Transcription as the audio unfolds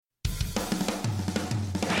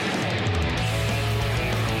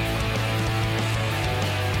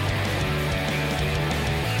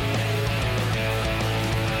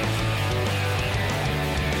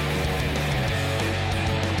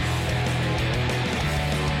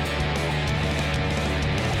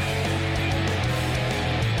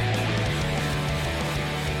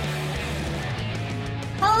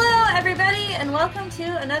everybody, and welcome to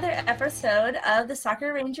another episode of the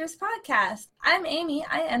Soccer Rangers podcast. I'm Aimee.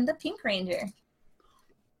 I am the Pink Ranger.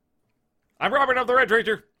 I'm Robert. I'm the Red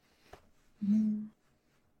Ranger.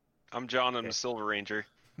 I'm John. I'm the Silver Ranger.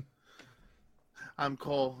 I'm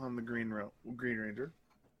Cole. I'm the Green Ranger.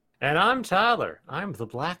 And I'm Tyler. I'm the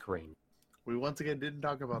Black Ranger. We once again didn't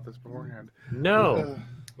talk about this beforehand. No,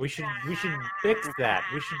 we should fix that.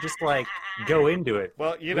 We should just go into it.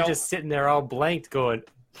 Well, we're just sitting there all blanked, going,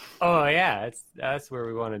 "Oh yeah, that's where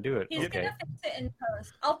we want to do it." He's gonna fix it in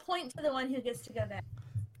post. I'll point to the one who gets to go next.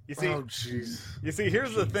 You see, oh jeez. You see,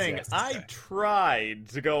 here's the thing. I tried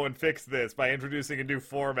to go and fix this by introducing a new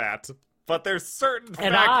format, but there's certain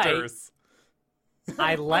factors.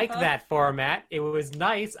 I like that format. It was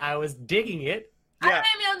nice. I was digging it. Yeah.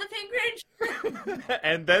 I'm the Pink Ranger.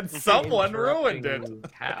 And then someone ruined it.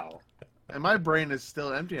 How? And my brain is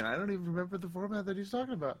still empty, and I don't even remember the format that he's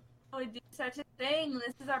talking about. We do such a thing.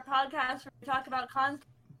 This is our podcast where we talk about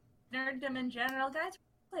nerddom in general. Guys,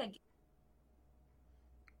 play a game.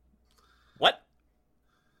 What?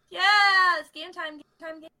 Yes! Game time.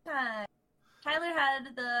 Tyler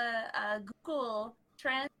had the Google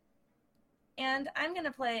Trends, and I'm going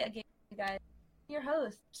to play a game with you guys. Your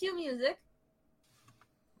host. Cue music.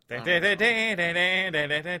 Just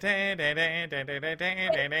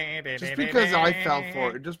because I fell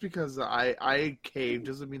for it, just because I caved,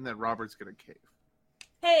 doesn't mean that Robert's gonna cave.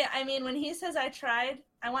 Hey, I mean, when he says I tried,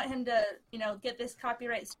 I want him to, get this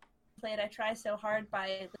copyright played. I try so hard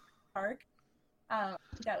by the park. That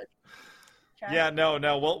was. Yeah, no,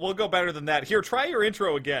 we'll go better than that. Here, try your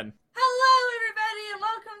intro again. Hello, everybody, and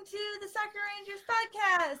welcome to the Soccer Rangers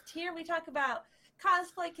podcast. Here we talk about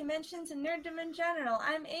cosplay conventions and nerddom in general.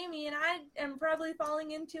 I'm Aimee, and I am probably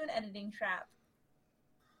falling into an editing trap.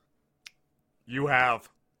 You have.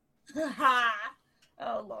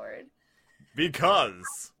 Oh, Lord.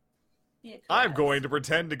 Because I'm going to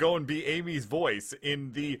pretend to go and be Amy's voice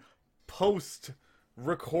in the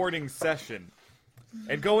post-recording session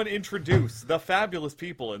and go and introduce the fabulous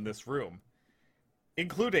people in this room,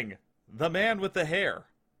 including the man with the hair.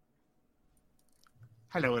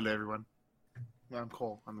 Hello, everyone. I'm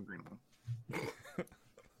Cole. I'm the green one.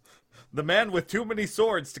 The man with too many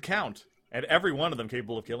swords to count, and every one of them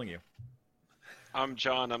capable of killing you. I'm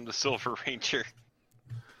John. I'm the Silver Ranger.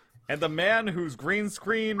 And the man whose green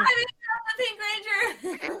screen I'm the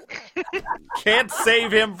Pink Ranger. can't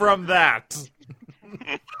save him from that.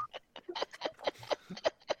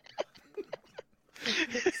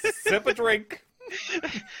 Sip a drink.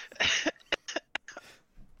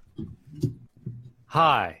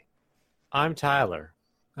 Hi, I'm Tyler.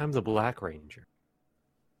 I'm the Black Ranger.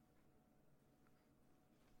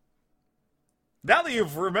 Now that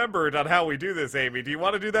you've remembered on how we do this, Aimee, do you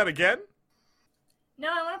want to do that again? No,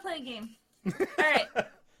 I want to play a game. All right.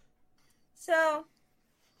 So,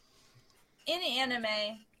 in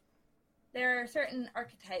anime, there are certain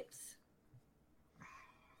archetypes.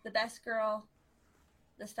 The best girl,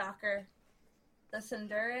 the stalker, the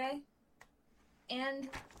tsundere, and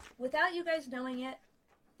without you guys knowing it,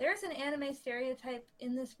 there's an anime stereotype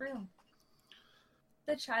in this room.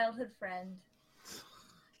 The childhood friend.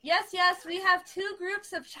 Yes, we have two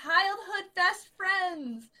groups of childhood best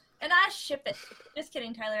friends, and I ship it. Just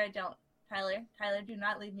kidding, Tyler, I don't. Tyler, do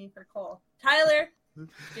not leave me for Cole. Tyler,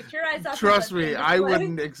 get your eyes off. Trust me, I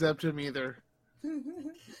wouldn't accept him either.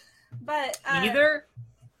 But either?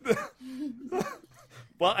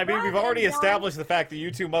 Well, I mean, we've already established the fact that you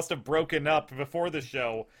two must have broken up before the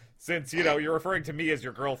show, since, you're referring to me as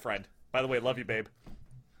your girlfriend. By the way, love you, babe.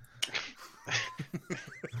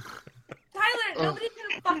 Tyler, nobody's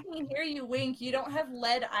gonna fucking hear you wink. You don't have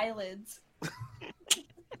lead eyelids.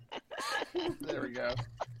 There we go.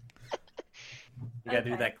 You gotta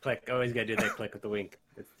do that click. Always gotta do that click with the wink.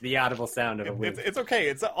 It's the audible sound of a wink. It's okay.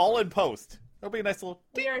 It's all in post. It'll be a nice little...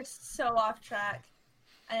 We are so off track.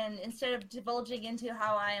 And instead of divulging into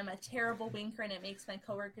how I am a terrible winker and it makes my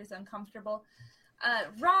coworkers uncomfortable,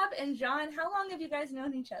 Rob and John, how long have you guys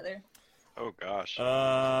known each other? Oh, gosh.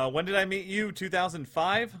 When did I meet you?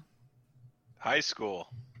 2005? High school.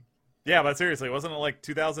 Yeah, but seriously, wasn't it like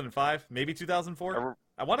 2005? Maybe 2004?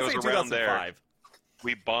 I want to say 2005.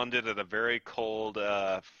 We bonded at a very cold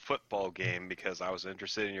football game because I was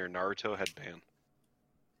interested in your Naruto headband.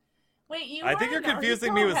 Wait, I think you're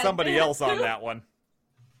confusing me with somebody else on that one.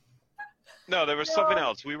 No, there was something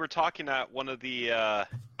else. We were talking at one of the...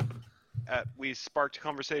 we sparked a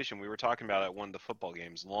conversation. We were talking about it at one of the football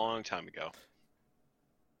games a long time ago.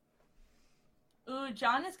 Ooh,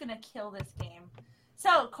 John is going to kill this game.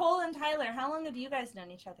 So, Cole and Tyler, how long have you guys known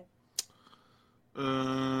each other?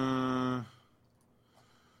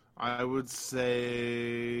 I would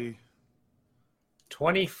say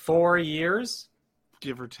 24 years.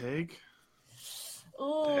 Give or take.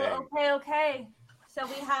 Ooh, Dang. okay. So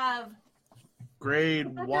we have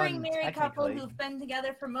Grade the 1, married couple technically. who've been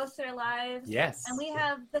together for most of their lives. Yes. And we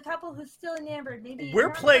have the couple who's still enamored. Maybe We're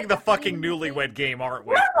not playing the quite fucking honeymoon newlywed game, aren't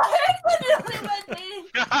we? phase. We're playing the newlywed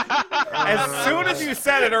game. As soon as you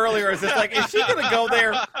said it earlier, it's just like, is she gonna go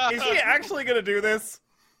there? Is she actually gonna do this?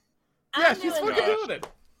 Yeah, I'm she's doing fucking it. doing it.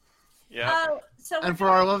 Yeah. So And for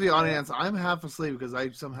our lovely audience, I'm half asleep because I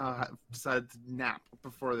somehow decided to nap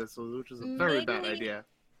before this, which is a very bad Maybe- idea.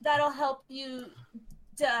 that'll help you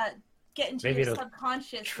get into Maybe your it'll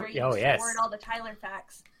subconscious where you yes. stored all the Tyler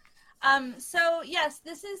facts. So yes,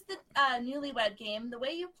 this is the newlywed game. The way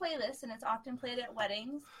you play this, and it's often played at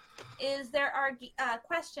weddings, is there are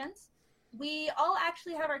questions. We all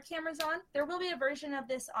actually have our cameras on. There will be a version of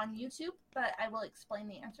this on YouTube, but I will explain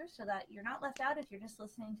the answers so that you're not left out if you're just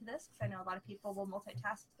listening to this, because I know a lot of people will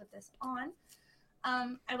multitask with this on.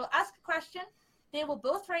 I will ask a question. They will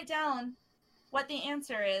both write down what the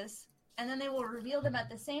answer is, and then they will reveal them at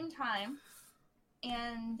the same time,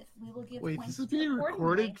 and we will give Wait, points this is being accordingly.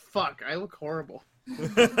 recorded? Fuck, I look horrible.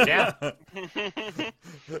 Yeah. If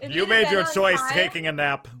You you'd made have your been on choice time- taking a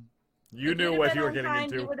nap. You if knew you'd what have you been were on getting time,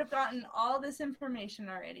 You into. would have gotten all this information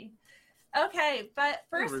already. Okay, but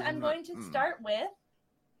first reason I'm not- going to start with,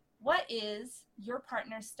 what is your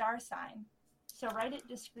partner's star sign? So write it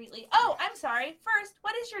discreetly. Oh, I'm sorry. First,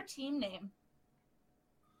 what is your team name?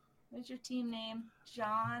 What is your team name?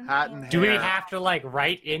 John? Hat and Do we hair. have to like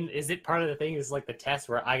write in? Is it part of the thing? Is like the test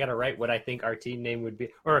where I gotta write what I think our team name would be?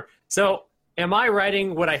 Or so am I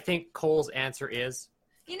writing what I think Cole's answer is?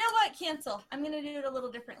 You know what? Cancel. I'm going to do it a little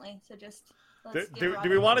differently. So just let's give Do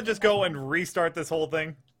Robin we want to a just minute. go and restart this whole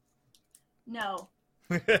thing? No.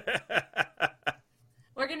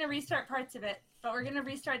 We're going to restart parts of it, but we're going to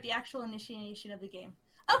restart the actual initiation of the game.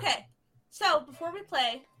 Okay. So before we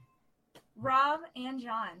play, Rob and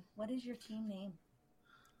John, what is your team name?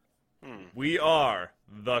 We are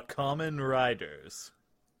the Common Riders.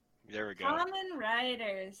 There we go. Common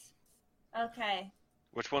Riders. Okay.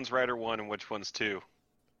 Which one's Rider 1 and which one's 2?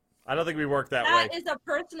 I don't think we work that That way. is a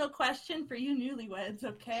personal question for you newlyweds,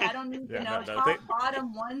 okay? I don't need to Yeah, know no, top, they-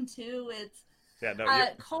 bottom, 1, 2. It's Yeah, no.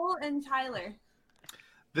 Cole and Tyler.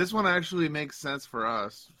 This one actually makes sense for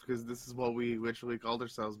us because this is what we literally called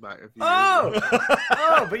ourselves back a few years Oh, ago.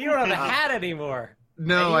 oh, but you don't have a hat anymore.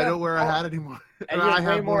 No, And I you don't have- wear a hat anymore. And you I have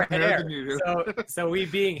way have more hair hair. than you do. So we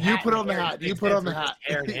being You hat put and on the hair hat. You makes put on sense the with hat.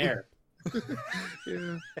 just hair and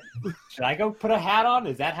hair. Yeah. Should I go put a hat on?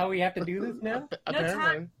 Is that how we have to do this now?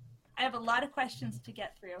 Apparently. I have a lot of questions to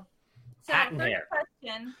get through. So Hat and first hair.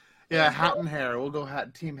 question, Yeah, hat and hair. We'll go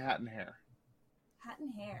team hat and hair. hat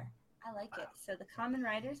and hair. I like it. So the Common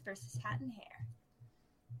Riders versus hat and hair.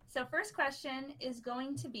 So first question is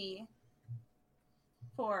going to be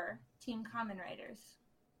for Team Common Riders.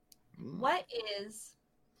 What is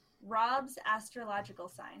Rob's astrological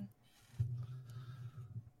sign?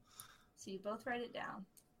 So you both write it down.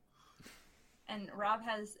 And Rob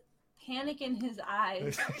has panic in his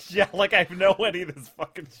eyes. Yeah, like I know any of this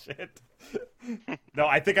fucking shit. No,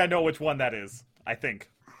 I think I know which one that is. I think.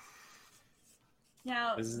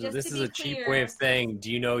 Now, This just is to be a cheap clear, way of saying,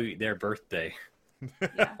 do you know their birthday?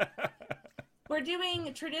 Yeah. We're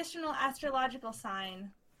doing traditional astrological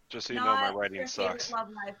sign. Just so you know, my not writing your sucks. favorite Love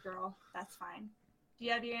Live girl. That's fine. Do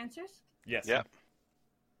you have your answers? Yes. Yep.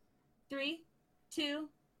 3, 2,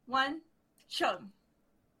 1, show 'em.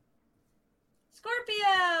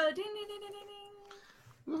 Scorpio! Ding, ding, ding, ding,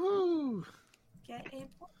 ding, ding. Woohoo! Get a point.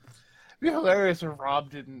 It'd be hilarious if Rob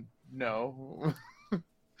didn't know.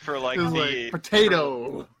 For like It was the like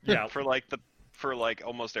potato. Yeah. for like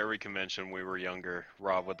almost every convention when we were younger,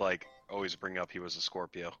 Rob would like always bring up he was a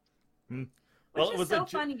Scorpio. Which Well, it is was so a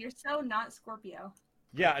funny. You're so not Scorpio.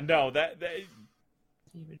 Yeah, no,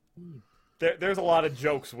 there's a lot of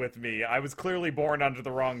jokes with me. I was clearly born under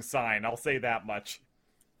the wrong sign. I'll say that much.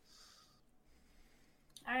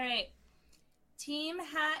 All right. Team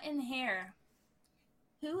Hat and Hair.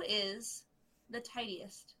 Who is the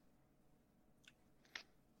tidiest?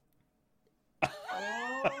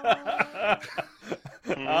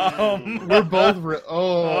 We're both.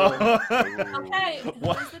 Oh. Okay, who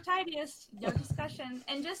What? is the tidiest? No discussion.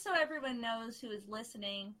 And just so everyone knows who is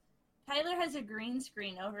listening, Tyler has a green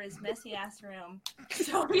screen over his messy ass room.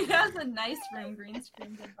 So he has a nice room green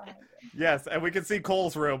screen behind him. Yes, and we can see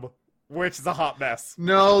Cole's room, which is a hot mess.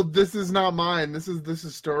 No, this is not mine. This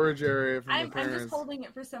is storage area from I'm the parents. just holding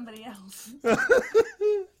it for somebody else.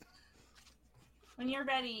 When you're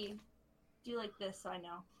ready, do like this so I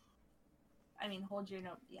know. I mean, hold your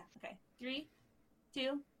note. Yeah, okay. 3,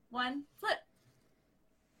 2, 1, flip.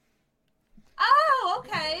 Oh, Oh,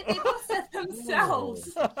 okay. They both said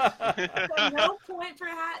themselves. So no point for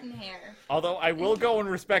hat and hair. Although I will go and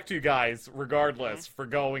respect you guys, regardless, for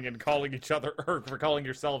going and calling each other, or for calling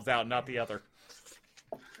yourselves out, not the other.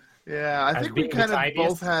 Yeah, I As think we being kind the of tiniest?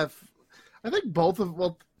 both have. I think both of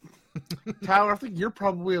well, Tyler. I think you're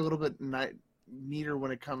probably a little bit neater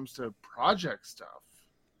when it comes to project stuff.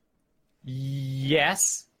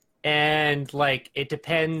 Yes, and like it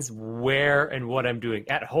depends where and what I'm doing.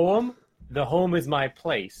 At home, the home is my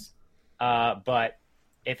place. But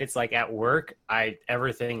if it's like at work,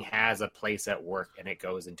 everything has a place at work and it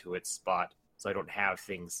goes into its spot. So I don't have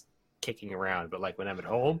things kicking around. But like when I'm at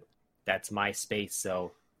home, that's my space.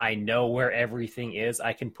 So I know where everything is.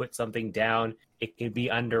 I can put something down. It can be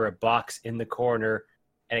under a box in the corner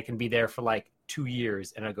and it can be there for like 2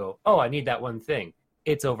 years. And I go, oh, I need that one thing.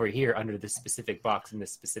 It's over here under this specific box in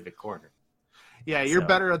this specific corner. Yeah, you're So-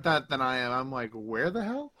 better at that than I am. I'm like, where the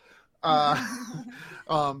hell?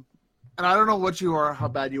 And I don't know what you are, how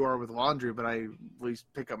bad you are with laundry, but I at least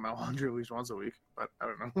pick up my laundry at least once a week. But I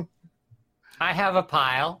don't know. I have a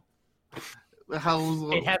pile. How's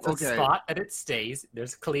It has a okay. spot that it stays.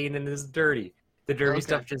 There's clean and there's dirty. The dirty Okay.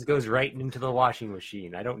 stuff just goes right into the washing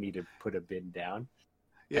machine. I don't need to put a bin down.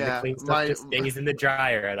 And the Yeah, clean stuff just stays in the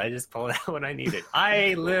dryer, and I just pull it out when I need it.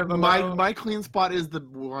 I live alone. my clean spot is the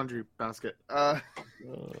laundry basket. So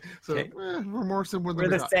Okay. we're more similar We're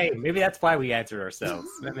than we the thought. same. Maybe that's why we answered ourselves.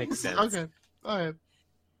 That makes sense. Okay. All right.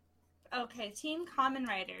 Okay, Team Common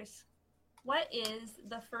Writers. What is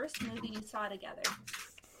the first movie you saw together?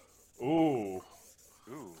 Ooh.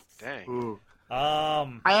 Ooh, dang. Ooh.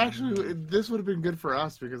 Um. I actually, this would have been good for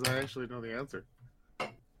us because I actually know the answer.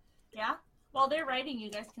 Yeah? While they're writing, you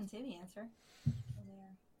guys can say the answer.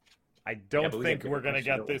 I Yeah, don't but we think got we're different gonna questions,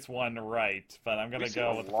 get don't we? this one right, but I'm gonna We've seen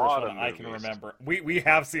go a with the lot first of one I can movies. remember. We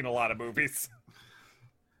have seen a lot of movies.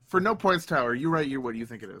 For no points, Tower, you write what you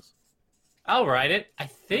think it is. I'll write it. I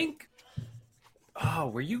think. Oh,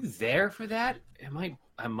 were you there for that?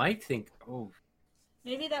 I might think. Oh,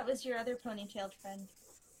 Maybe that was your other ponytailed friend.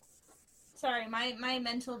 Sorry, my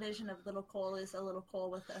mental vision of Little Cole is a little Cole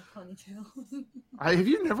with a ponytail. Have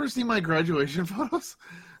you never seen my graduation photos?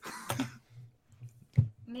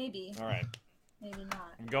 Maybe. All right, Maybe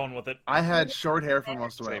not. I'm going with it. I had short hair for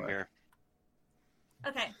most of my Same life. here.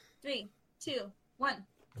 Okay, 3, 2, 1,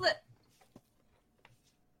 flip.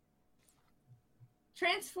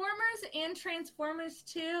 Transformers and Transformers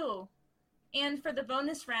 2. And for the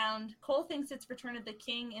bonus round, Cole thinks it's Return of the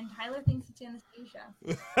King, and Tyler thinks it's Anastasia.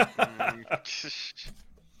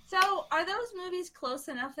 So, are those movies close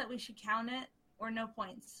enough that we should count it, or no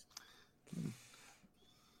points?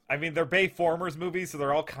 I mean, they're Bayformers movies, so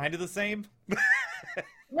they're all kind of the same.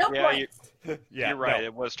 No Yeah, points. Yeah, You're right. no.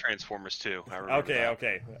 It was Transformers 2. I remember Okay, that.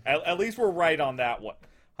 okay. At least we're right on that one.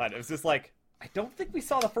 It was just like, I don't think we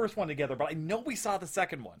saw the first one together, but I know we saw the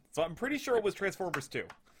second one. So I'm pretty sure it was Transformers 2.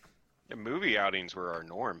 Yeah, movie outings were our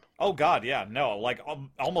norm Oh, God, yeah. No, like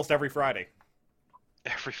almost every Friday.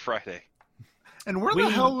 every Friday. And where the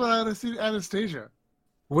hell was Anastasia?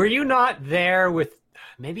 were you not there with?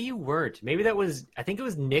 Maybe you weren't. Maybe that was. I think it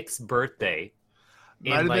was Nick's birthday.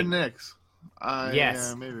 Might have like, been Nick's. Yes.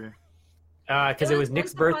 Yeah, maybe. Because it was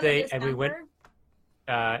Nick's once upon a birthday, and we went.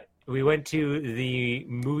 December. We went to the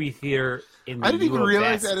movie theater in the I didn't even U of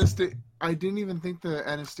realize S. I didn't even think the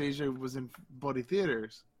Anastasia was in body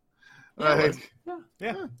theaters. Yeah, it was.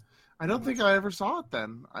 Yeah. I don't think I ever saw it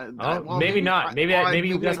then. Oh, maybe not. Maybe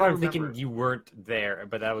that's why I I'm can thinking remember. you weren't there,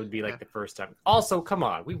 but that would be like Yeah. the first time. Also, come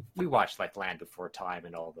on, we watched like Land Before Time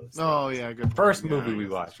and all those. Oh things. yeah, good. First point. Yeah, movie I we guess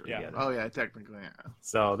that's watched true. together. Oh yeah, technically, yeah.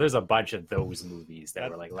 So there's a bunch of those movies that That-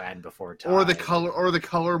 were like Land Before Time. Or the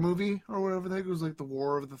color movie, or whatever the heck it was, like the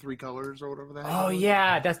War of the Three Colors, or whatever the heck. Oh it was.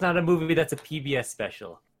 yeah, that's not a movie. That's a PBS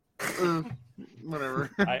special. Whatever.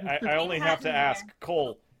 I only have to ask,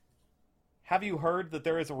 Cole, have you heard that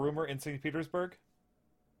there is a rumor in St. Petersburg?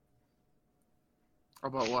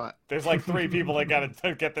 About what? There's like 3 people that got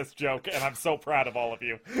to get this joke, and I'm so proud of all of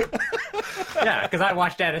you. Yeah, because I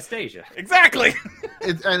watched Anastasia. Exactly!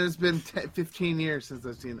 It's been 15 years since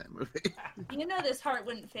I've seen that movie. You know this heart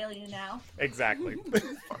wouldn't fail you now. Exactly.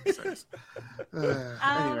 Fuck's sakes.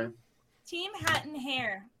 Anyway, Team Hat and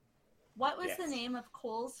Hair. What was Yes. the name of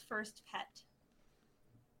Cole's first pet?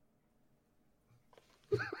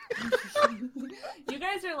 You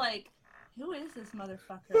guys are like, who is this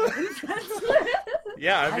motherfucker?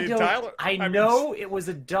 Yeah, I mean, Tyler... I mean, know it was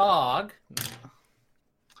a dog.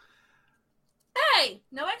 Hey,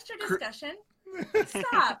 no extra discussion.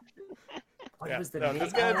 Stop. What Yeah, was the no, name?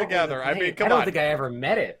 let's get it I don't know together. the I mean, name. come I don't on. think I ever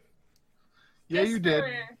met it. yeah, you did.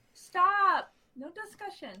 Whisperer. Stop. No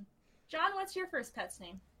discussion. John, what's your first pet's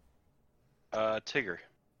name? Tigger.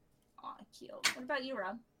 Aw, cute. What about you,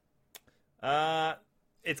 Rob?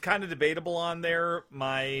 It's kind of debatable on there.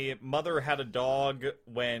 My mother had a dog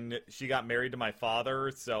when she got married to my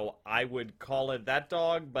father, so I would call it that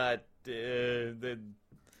dog, but that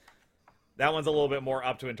one's a little bit more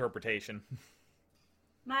up to interpretation.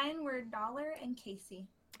 Mine were Dollar and Casey.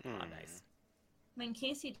 Oh, nice. When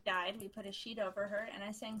Casey died, we put a sheet over her, and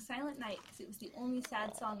I sang Silent Night because it was the only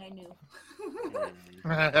sad song I knew.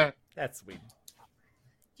 That's sweet.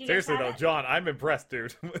 Do you guys Seriously, have though, it? John, I'm impressed,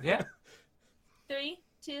 dude. Yeah. 3,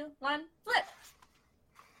 2, 1, flip!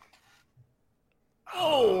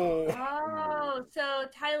 Oh! Oh, so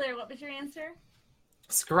Tyler, what was your answer?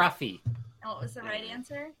 Scruffy. And what was the right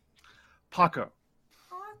answer? Paco.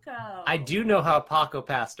 Paco. I do know how Paco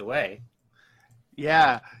passed away.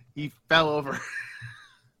 Yeah, he fell over.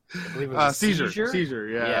 I believe it was a Seizure. Seizure,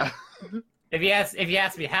 yeah. If you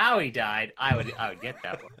ask me how he died, I would get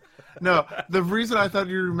that one. No, the reason I thought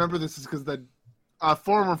you remember this is because a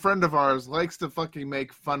former friend of ours likes to fucking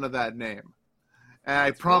make fun of that name. And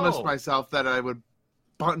I promised myself that I would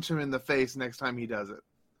punch him in the face next time he does it.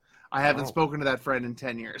 I haven't spoken to that friend in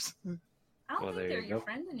 10 years. I don't Well, think there they're you your go.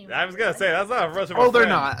 friend anymore. I was going to say, that's not a rush of a Oh, they're friend.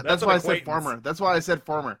 not. That's an why I said acquaintance. former. That's why I said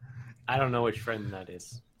former. I don't know which friend that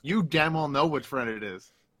is. You damn well know which friend it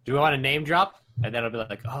is. Do we want a name drop? And then I'll be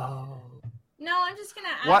like, oh. No, I'm just going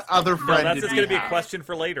to ask. What the other common No, friend that's did just you going to be a have? question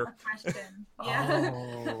for later. A question. Yeah.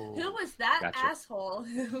 Oh. Who was that Gotcha. asshole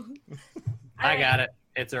who... I got it.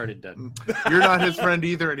 It's already done. You're not his friend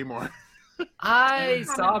either anymore. I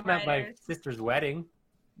Common saw him at my writers. sister's wedding.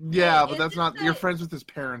 Yeah, Wait, but is that's this not. the- You're friends with his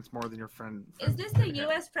parents more than your friend. Is this the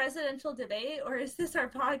U.S. presidential debate, or is this our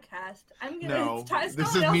podcast? I'm gonna. No, it's time-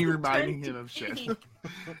 this someone is me else's reminding turn him of to shit. speak.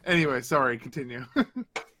 Anyway, sorry. Continue.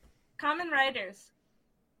 Common writers.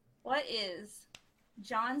 What is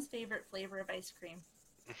John's favorite flavor of ice cream?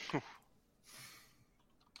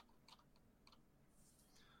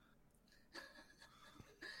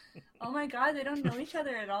 Oh my God, they don't know each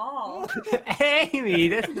other at all. Aimee,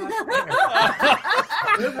 that's not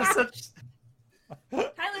fair. This is such...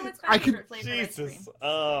 Tyler, what's my I could- favorite flavor of ice cream? Jesus.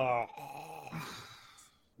 Oh.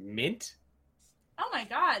 Mint? Oh my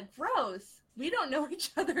God, gross. We don't know each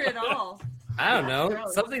other at all. I don't That's know.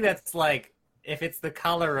 gross. Something that's like, if it's the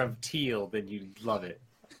color of teal, then you love it.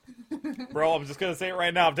 Bro, I'm just going to say it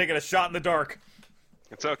right now. I'm taking a shot in the dark.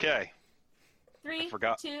 It's okay. 3,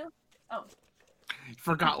 forgot. 2, oh.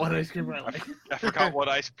 Forgot what ice cream I like. I forgot what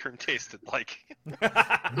ice cream tasted like.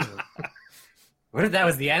 What if that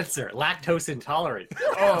was the answer? Lactose intolerant.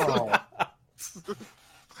 Oh.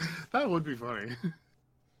 That would be funny.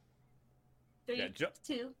 3, Yeah,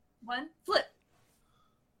 2, 1, flip.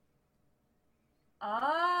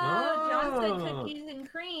 Oh, John said Oh. cookies and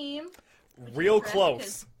cream. Real correct,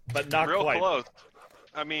 close, but not Real quite. close.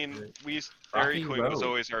 I mean, Dairy Rocky Queen was Road.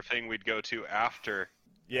 always our thing we'd go to after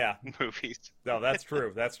Yeah. movies. No, that's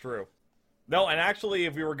true. That's true. No, and actually,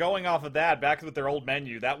 if we were going off of that, back with their old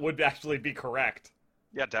menu, that would actually be correct.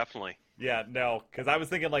 Yeah, definitely. Yeah, no, because I was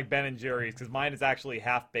thinking like Ben and Jerry's, because mine is actually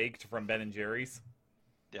half baked from Ben and Jerry's.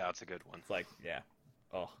 Yeah, that's a good one. It's like, yeah.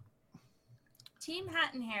 Oh. Team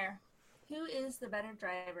Hat and Hair. Who is the better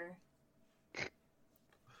driver?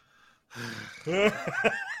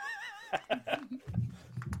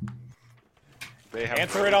 They have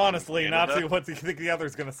Answer it honestly, not Canada. see what you think the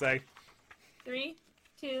other's going to say. 3,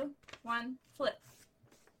 2, 1, flip.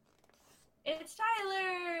 It's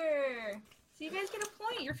Tyler! So you guys get a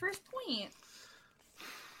point. Your first point.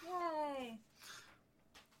 Yay.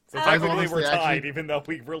 So Uh, technically honestly, we're tied, actually- even though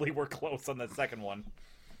we really were close on the second one.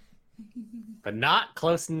 But not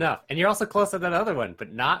close enough. And you're also close on that other one,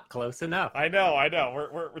 but not close enough. I know.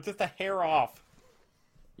 We're just a hair off.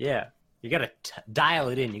 Yeah. You gotta dial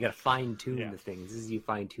it in. You gotta fine tune Yeah. the things. This is you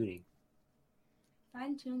fine tuning.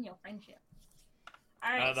 Fine tune your friendship. All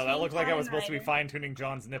I right. don't know, that Team looked like I was Kamen supposed to be Rider. fine-tuning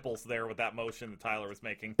John's nipples there with that motion that Tyler was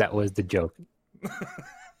making. That was the joke.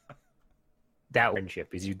 That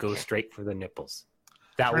friendship is you go straight for the nipples.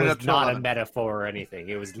 That Turn it up was to not 11. a metaphor or anything.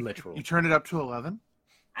 It was literal. You turned it up to 11?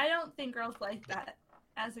 I don't think girls like that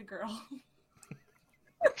as a girl.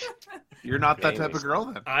 You're not that type Famous. of girl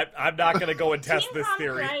then. I'm not going to go and test Team this Kamen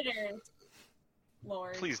theory. Riders.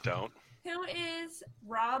 Lord. Please don't. Who is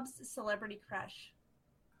Rob's celebrity crush?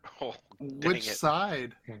 Oh, dang Which it.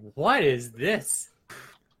 side? What is this?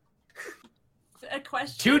 A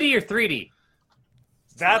question. 2D or 3D?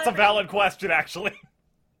 That's a Celebrity. valid question, actually.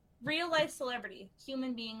 Real life celebrity.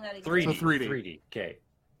 Human being that exists. 3D. So 3D. 3D. Okay.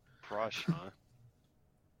 Crush, huh?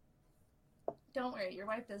 Don't worry, your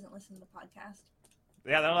wife doesn't listen to the podcast.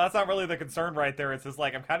 Yeah, no, that's not really the concern right there. It's just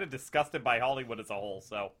like, I'm kind of disgusted by Hollywood as a whole,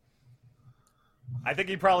 so. I think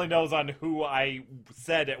he probably knows on who I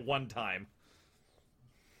said at one time.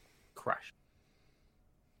 Crush.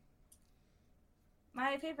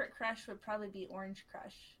 My favorite crush would probably be Orange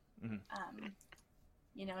Crush. Mhm.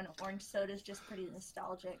 An orange soda is just pretty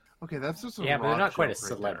nostalgic. Okay, that's just a Yeah, but they're rock not quite a joke right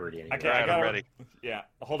celebrity anymore. Okay, Alright, I got I'm ready. Yeah,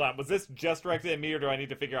 hold on. Was this just directed at me, or do I need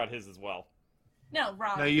to figure out his as well? No,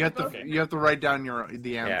 Rob. there. No, you have to Okay. you have to write down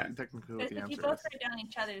the answer. Yeah. Technically, If what the you answer both is. write down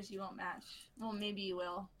each other's, you won't match. Well, maybe you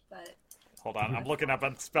will, but Hold on, I'm looking up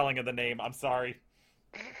on spelling of the name. I'm sorry.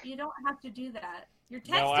 you don't have to do that. You're texting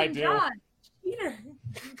No, I do. John.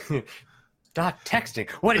 Cheater. Stop texting.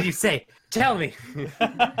 What did you say? Tell me.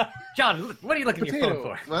 John, what are you looking at your phone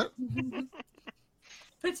Potato. for? What?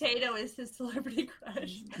 Potato is his celebrity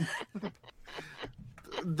crush.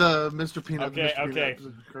 The Mr. Peanut. Okay, Mr. okay.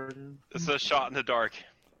 Peanut cartoon. It's a shot in the dark.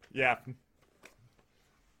 Yeah.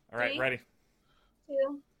 All right, 3, ready.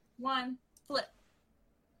 2, 1, flip.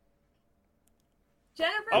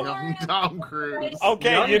 Jennifer Oh. Lawrence. Tom Cruise.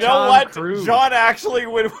 Okay, Young you know Tom what? Cruise. John actually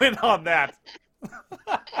would win on that.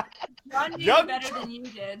 John knew Young better than you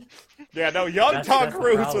did. Yeah, no, young That's Tom the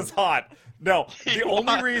Cruise problem. was hot. No, He the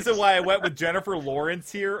only was. reason why I went with Jennifer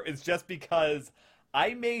Lawrence here is just because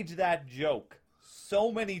I made that joke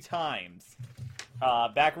so many times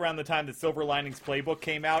back around the time the Silver Linings Playbook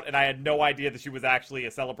came out, and I had no idea that she was actually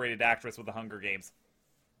a celebrated actress with the Hunger Games.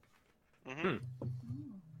 Hmm.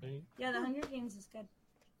 Yeah, the Hunger Games is good.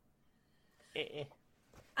 Eh,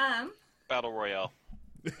 Battle Royale.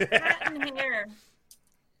 Hat and hair.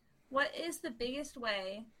 What is the biggest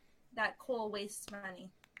way that Cole wastes money?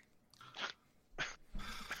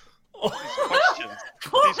 Questions.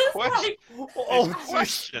 Cole These is questions. like, Oh, These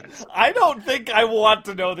questions. I don't think I want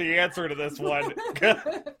to know the answer to this one.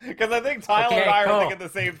 Because I think Tyler Okay, and I are Cole. thinking the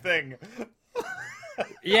same thing.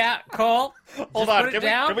 Yeah, Cole. Hold just on, put it can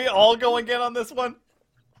down, we all go again on this one?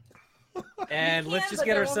 and We let's can, just but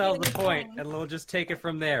get there won't be ourselves a any point, time. and we'll just take it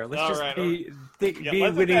from there. Let's All just right, be Yeah, be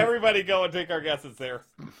let's winning. everybody go and take our guesses there.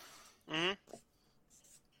 Hmm.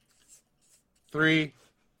 3,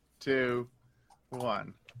 2,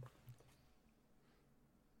 1.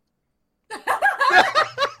 So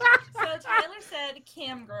Tyler said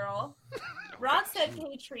Cam Girl. Rob said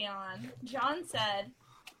Patreon. John said,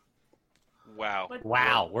 Wow. what,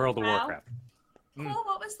 Wow, World of Wow. Warcraft. Cole,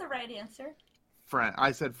 what was the right answer?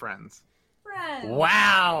 I said friends. Friends.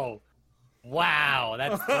 Wow. Wow,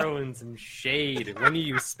 that's throwing some shade. When do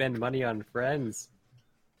you spend money on friends?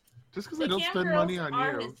 Just because The I don't Cam spend Girls money on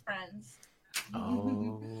are you. his friends.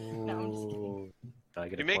 Oh. No, I'm just kidding. Do I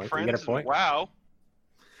get You a make point? friends. You get a point? Wow.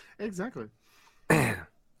 Exactly. All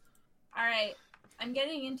right. I'm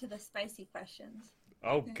getting into the spicy questions.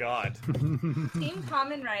 Oh, God. Team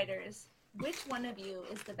Common Riders. Which one of you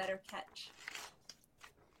is the better catch?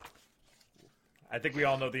 I think we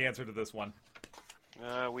all know the answer to this one.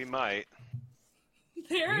 We might.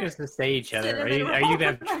 There. You're just gonna say each other. Are Cinnamon you gonna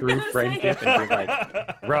have roll. I'm true gonna say friendship it. and be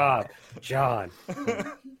like, Rob, John?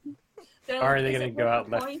 They're Or are like, they is gonna it go worth out a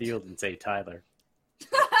left point? field and say Tyler?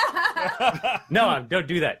 No, don't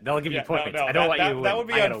do that. They'll give you Yeah, points. no, I don't that, want you that, to win. that would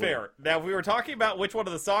be I gotta unfair. win. Now, if we were talking about which one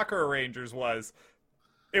of the soccer arrangers was,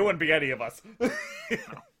 it wouldn't be any of us.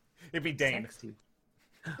 It'd be Dane. Sexy.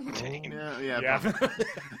 Dang. Yeah.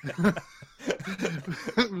 Yeah.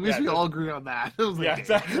 At least we all agree on that. It was like, Yeah,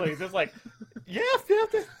 exactly. Just like, yeah.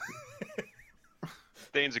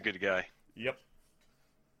 Dane's a good guy. Yep.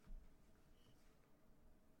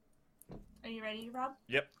 Are you ready, Rob?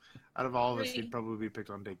 Yep. Out of all of us, 3, he'd probably be picked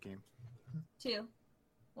on date game. 2,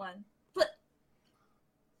 1, flip.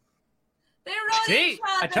 They're running See? each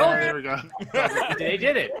I other. told Oh, you. there we go. They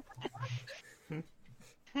did it.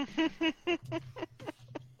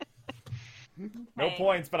 No Hey.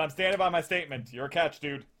 points, but I'm standing by my statement. You're a catch,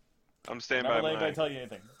 dude. I'm staying Never by let anybody mine. tell you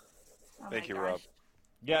anything. Oh Thank my you, gosh. Rob.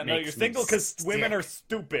 Yeah, no, Makes you're me single because women sick. are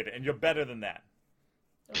stupid, and you're better than that.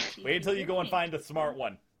 So cheeky. Wait until you go and Good find a smart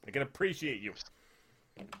one. I can appreciate you.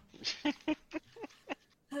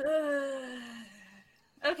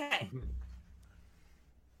 Okay.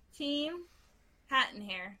 Team Hat and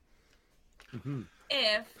Hair. Mhm.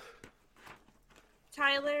 If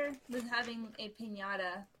Tyler was having a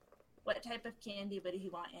piñata, what type of candy would he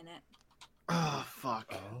want in it? Oh,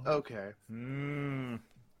 fuck. Oh. Okay.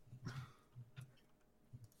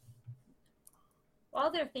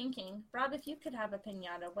 While they're thinking, Rob, if you could have a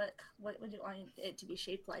piñata, what would you want it to be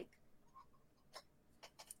shaped like?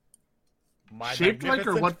 My Shaped like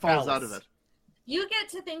or magnificent what falls out phallus. of it? You get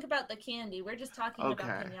to think about the candy. We're just talking about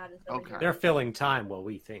Okay. piñatas over Okay. here. They're filling time while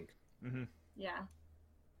we think. Mhm. Yeah.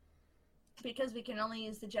 Because we can only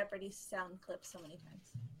use the Jeopardy sound clip so many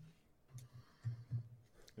times.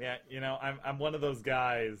 Yeah, you know, I'm one of those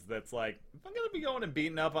guys that's like, if I'm gonna be going and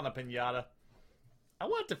beating up on a piñata, I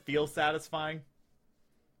want it to feel satisfying.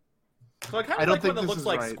 So I kind of like when it looks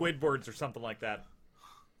like right. Squidwards or something like that.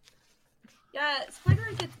 Yeah,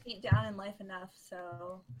 Squidward gets beat down in life enough,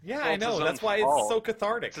 so Yeah, Well, I it's know. his That's own why fault. it's so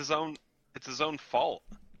cathartic. It's his own fault.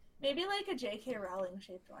 maybe like a J.K. Rowling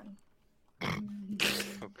shaped one.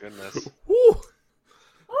 Oh goodness. Woo!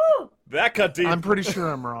 Woo! That cut deep. I'm pretty sure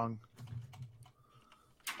I'm wrong.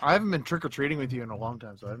 I haven't been trick or treating with you in a long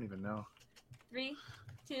time, so I don't even know. 3,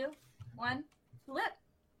 2, 1, flip.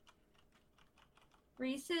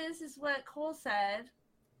 Reese's is what Cole said.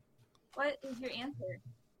 What is your answer?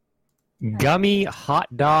 Gummy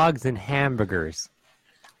hot dogs and hamburgers.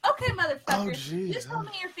 Okay, motherfucker. Oh, You jeez. just told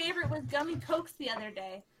me your favorite was gummy Cokes the other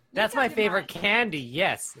day. That's Make my up your favorite mind. candy,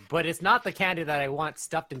 yes, but it's not the candy that I want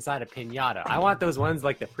stuffed inside a piñata. I want those ones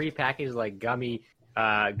like the prepackaged like gummy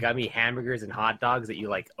hamburgers and hot dogs that you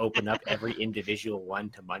like open up every individual one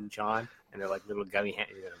to munch on, and they're like little gummy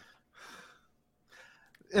hamburgers.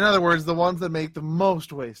 In other words, the ones that make the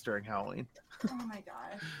most waste during Halloween. Oh my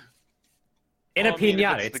gosh. In Well, a I mean, if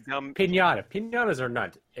piñata, it's it's the gum- piñata. Piñatas are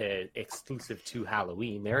not exclusive to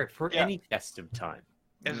Halloween. They're for Yeah. any festive time.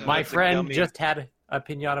 If My it's a friend gummy- just had a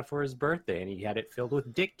piñata for his birthday, and he had it filled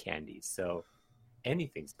with dick candies. So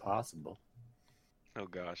anything's possible. Oh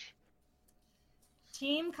gosh.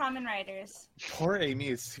 Team Common Riders. Poor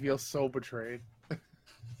Aimee feels so betrayed.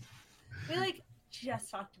 We like just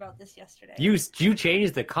talked about this yesterday. You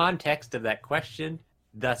changed the context of that question,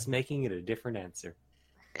 thus making it a different answer.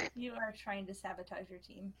 You are trying to sabotage your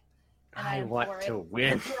team. And I am want for to it.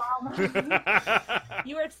 win. Drama.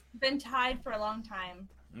 You are been tied for a long time.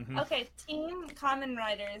 Mhm. Okay, Team Common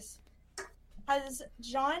Riders. Has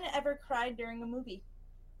John ever cried during a movie?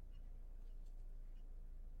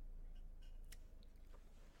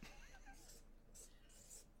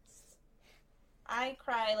 I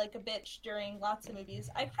cry like a bitch during lots of movies.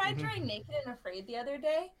 I cried during Naked and Afraid the other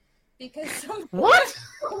day because some What?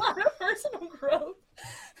 a lot of personal growth.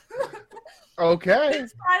 Okay.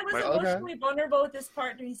 This guy was Okay. emotionally vulnerable with this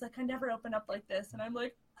partner. He's like, I never open up like this, and I'm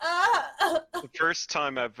like, ah. The first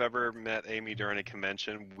time I've ever met Aimee during a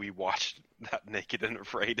convention, we watched that Naked and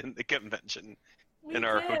Afraid in the convention We in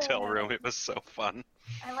our did. hotel room. It was so fun.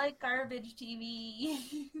 I like garbage TV.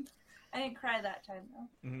 I didn't cry that time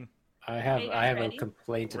though. I Are have you I guys have a ready?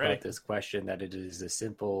 complaint Ready. about this question that it is a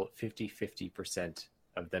simple 50-50%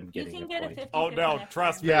 of them You getting can a get a point. 50. Oh no,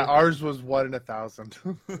 trust me. Yeah, ours was 1 in 1,000.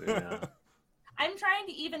 Yeah. I'm trying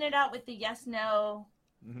to even it out with the yes no.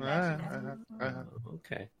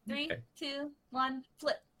 Okay. 3, Okay. 2, 1,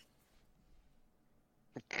 flip.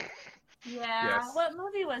 Yeah. Yes. What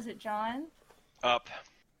movie was it, John? Up.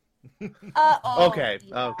 Oh, Okay,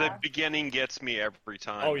 yeah. okay. The beginning gets me every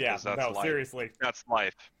time. Oh yeah, because that's no, life. seriously. That's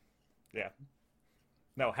life. Yeah.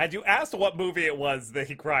 No, had you asked what movie it was that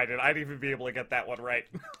he cried in, I'd even be able to get that one right.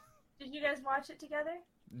 Did you guys watch it together?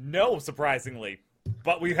 No, surprisingly.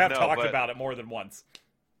 But we have No, talked but- about it more than once.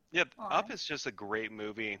 Yeah, Aw. Up is just a great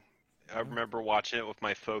movie. I remember watching it with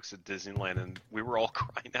my folks at Disneyland, and we were all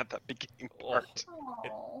crying at that beginning part.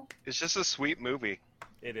 Oh. It's just a sweet movie.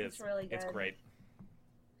 It is. It's really It's good. great.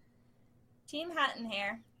 Team Hat and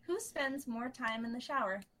Hair. Who spends more time in the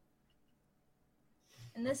shower?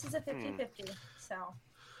 And this is a 50-50, so.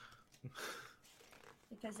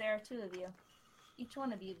 Because there are two of you. Each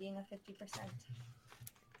one of you being a 50%.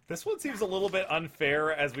 This one seems a little bit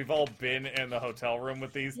unfair as we've all been in the hotel room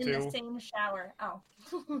with these In two. the same shower. Oh.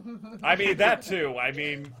 I mean, that too. I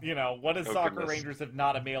mean, you know, what is Oh, Soccer goodness. Rangers if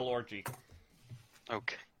not a male orgy?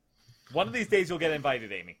 Okay. One of these days you'll get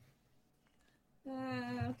invited, Aimee.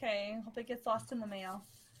 Okay. Hope it gets lost in the mail.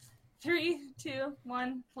 3, 2,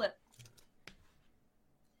 1, flip.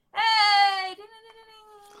 Hey! Ding, ding,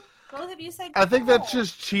 ding, ding. Both of you said I think that's cool.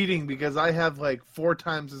 just cheating because I have like 4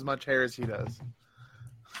 times as much hair as he does.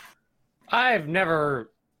 I've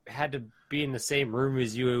never had to be in the same room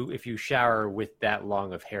as you if you shower with that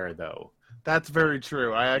long of hair, though. That's very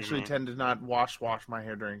true. I actually Mhm. tend to not wash my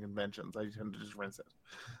hair during conventions. I tend to just rinse it.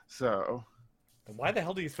 So Then why the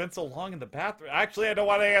hell do you spend so long in the bathroom? Actually, I don't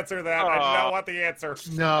want to answer that. I do Aw. not want the answer.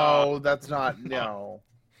 no, that's not no.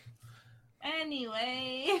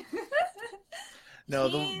 Anyway. No,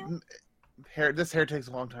 Team- the hair. This hair takes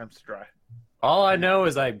a long time to dry. All I know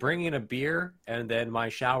is I bring in a beer, and then my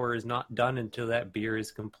shower is not done until that beer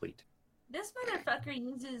is complete. This motherfucker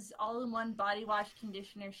uses all-in-one body wash,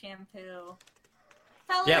 conditioner, shampoo.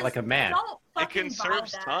 Fellas, Yeah, like a man. don't It fucking buy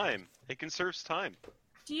conserves that. time. It conserves time.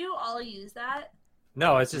 Do you all use that?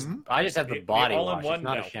 No, it's just Mhm. I just have the The body all-in wash. one, It's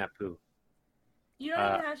not no. a shampoo. You don't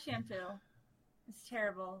Uh, even have shampoo. It's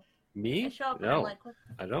terrible. I Me? show up and No, I'm like, what?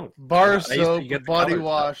 I don't. Bar I used to soap, get the body colored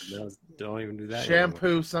wash, stuff. No, don't even do that. shampoo,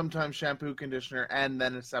 anymore. sometimes shampoo, conditioner, and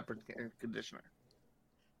then a separate conditioner.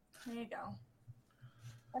 There you go.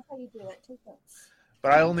 That's how you do it. Take notes.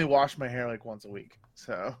 But I only wash my hair like once a week.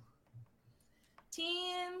 So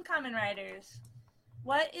Team Kamen Riders.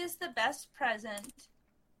 What is the best present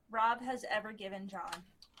Rob has ever given John?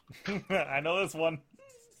 I know this one.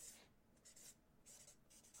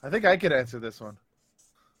 I think I could answer this one.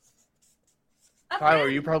 A Tyler,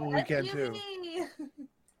 friend, you probably can too. SUV.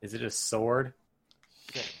 Is it a sword?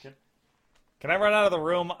 Shit, can I run out of the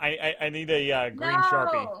room? I need a green No.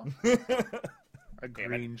 Sharpie. A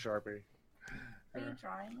green Sharpie. Are you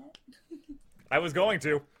drawing it? I was going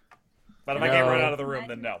to, but if I can't run out of the room,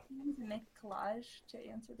 then no. To make a collage to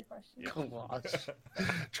answer the question. Collage.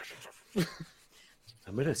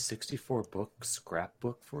 I'm in a 64-book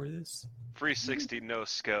scrapbook for this. 360 no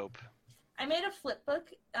scope. I made a flip book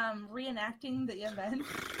reenacting the event.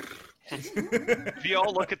 If you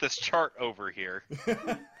all look at this chart over here,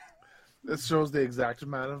 This shows the exact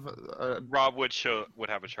amount of. Rob would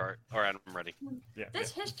have a chart. All right, I'm ready. Yeah.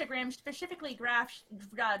 This histogram specifically graphs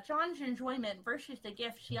John's enjoyment versus the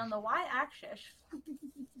gift she on the y-axis.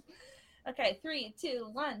 Okay, 3, 2,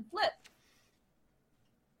 1, flip.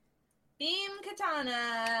 Beam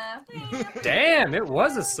katana. Damn, it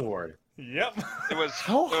was a sword. Yep. It was.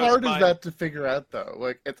 How it was hard is my- that to figure out, though?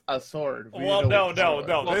 Like, it's a sword. We Well, know no, what no, sword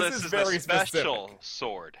no. Well, This this is is very a special specific.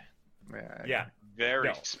 sword. Yeah. Yeah. Very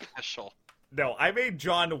No. special. No, I made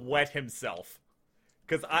John wet himself.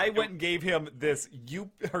 Because I went and gave him this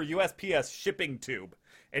USPS shipping tube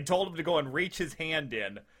and told him to go and reach his hand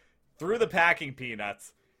in through the packing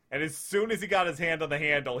peanuts. And as soon as he got his hand on the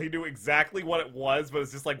handle, he knew exactly what it was, but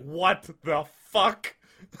it's just like, what the fuck?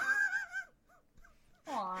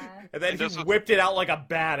 Aw. And then And this he was- whipped it out like a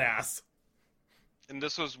badass. And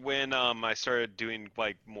this was when I started doing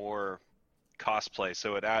like more cosplay.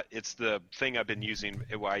 So it's the thing I've been using.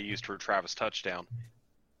 I used for Travis Touchdown,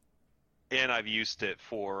 and I've used it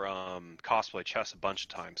for cosplay chess a bunch of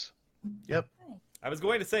times. Yep. I was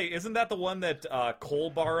going to say, isn't that the one that Cole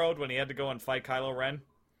borrowed when he had to go and fight Kylo Ren?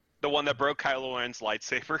 The one that broke Kylo Ren's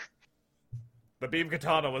lightsaber. The beam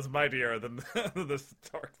katana was mightier than the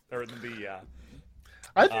Star, or the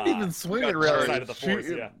I didn't even swing it really. side of the Force,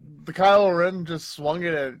 yeah. The Kylo Ren just swung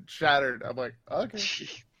it and it shattered. I'm like, okay.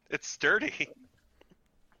 It's sturdy.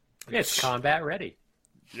 It's combat ready.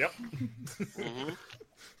 Yep. hmm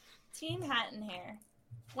Team Hat and Hair.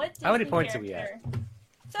 What How many Disney points do we character-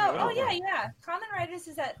 So, Oh. oh yeah. Common Riders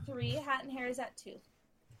is at 3, Hat and Hair is at 2.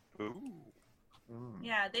 Ooh.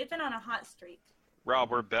 Yeah, they've been on a hot streak.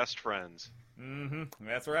 Rob, we're best friends. Mm-hmm.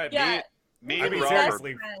 That's right. Yeah. Me I and mean, Rob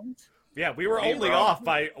seriously. Friends. Yeah, we were Me, only Rob. off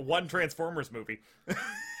by one Transformers movie.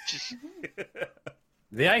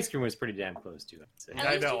 The ice cream was pretty damn close to it. I'd say. At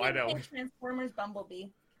I least know, you I didn't know. pick Transformers Bumblebee.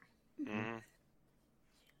 hmm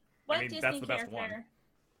What mean, that's Disney the best character one.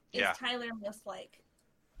 is Yeah. Tyler most like?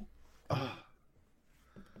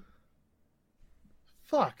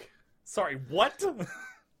 Fuck. Sorry, what?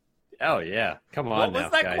 Oh yeah, come on What now,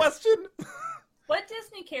 was that guys. question? What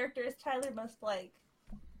Disney character is Tyler most like?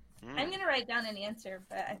 Mm. I'm gonna write down an answer,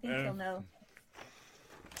 but I think you'll know.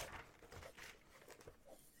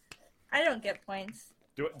 I don't get points.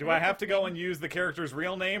 Do I have to go and use the character's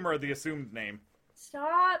real name or the assumed name?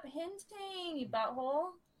 Stop hinting, you butthole.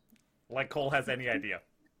 Like Cole has any idea.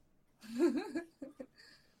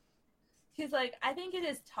 He's like, I think it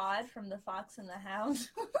is Todd from The Fox and the Hound.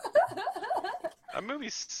 That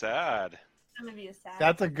movie's sad. That movie is sad.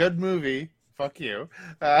 That's a good movie. Fuck you.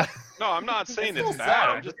 No, I'm not saying It's it's so bad. sad,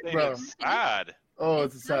 I'm just saying bro. it's sad. Oh,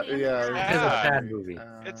 it's a sad. Yeah. It's It's a Yeah. bad movie.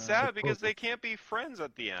 It's sad because they can't be friends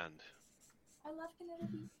at the end. I love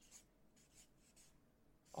Kennedy.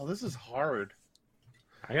 Oh, this is hard.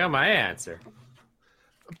 I got my answer.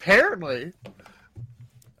 Apparently.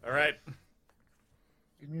 All right.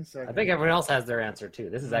 Give me a second. I think everyone else has their answer too.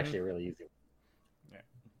 This is actually really easy.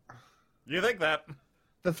 You think that?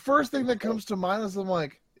 The first thing that comes to mind is I'm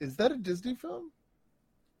like, is that a Disney film?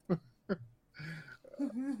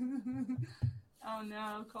 Oh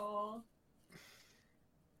no, Cole.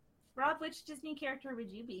 Rob, which Disney character would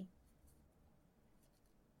you be?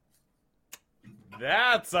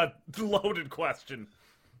 That's a loaded question.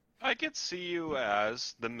 I could see you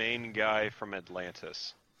as the main guy from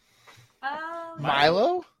Atlantis.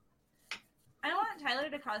 Milo? I want Tyler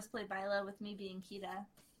to cosplay Bilo with me being Kita.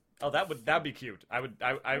 Oh, that'd be cute.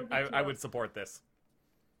 I would support this.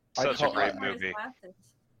 I Such a call- great He wears movie. glasses.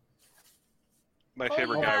 My Oh,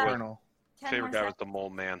 favorite yeah. guy was Colonel. 10 favorite more guy was the seconds. Mole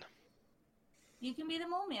Man. You can be the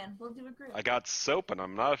mole man. We'll do a group. I got soap, and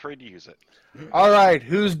I'm not afraid to use it. All right,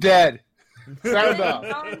 who's dead? Sound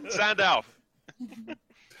off. Sound out.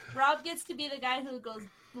 Rob gets to be the guy who goes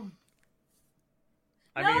boom.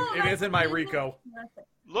 I No, mean, it that's isn't my the- Rico.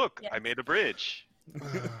 Look, Yes. I made a bridge.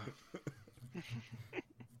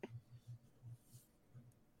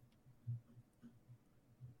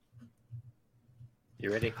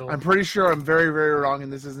 You ready, Cole? I'm pretty sure I'm very, very wrong,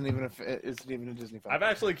 and this isn't even a Disney film. I'm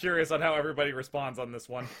actually curious on how everybody responds on this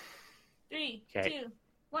one. 3, Okay. 2,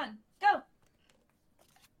 1, go.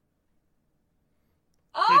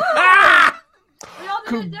 Oh! Ah! We all did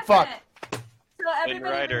Cool, it different. fuck. So everybody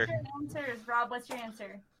Rider. give your answers. Rob, what's your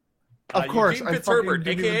answer? Of course, Eugene I Fitzherbert, fucking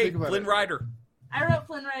didn't even aka think about Flynn it. Rider. I wrote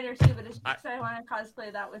Flynn Rider too, but it's just I- because I want to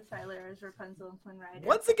cosplay that with Tyler as Rapunzel and Flynn Rider.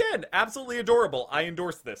 Once again, absolutely adorable. I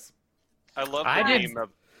endorse this. I love I the did-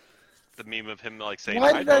 meme of him like saying,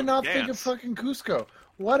 Why did I don't not think of dance." fucking Cusco?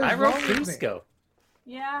 What is I wrote wrong with me? Cusco.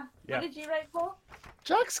 Yeah. Yeah. What did you write, Cole?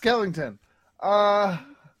 Jack Skellington.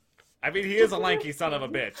 I mean, he is a lanky son of a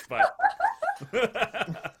bitch, but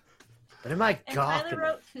But am I And goth? Tyler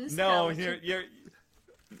wrote Cusco. no, which is-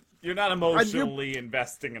 you're not emotionally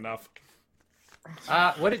investing enough.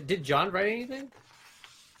 Did John write anything?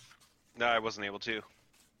 No, I wasn't able to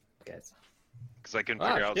Guys. because I couldn't Ah,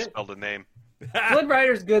 figure out how to shit. spell the name. Flynn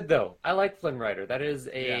Rider's good though. I like Flynn Rider. That is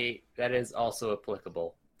that is also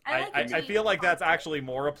applicable. I like I feel like that's actually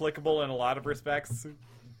more applicable in a lot of respects.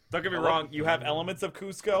 Don't get me I wrong, you have elements of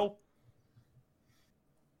Cusco,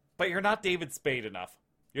 but you're not David Spade enough.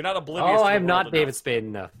 You're not oblivious to Oh, the I am world not enough. David Spade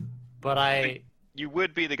enough. But You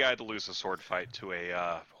would be the guy to lose a sword fight to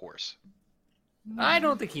a horse. I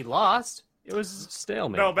don't think he lost. It was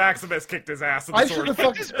stalemate. No, Maximus kicked his ass in the I sword should have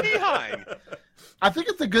fight. His behind. I think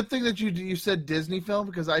it's a good thing that you said Disney film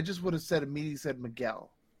because I just would have immediately said Miguel.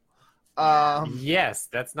 Yes,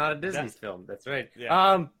 that's not a Disney film. That's right.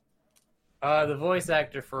 Yeah. The voice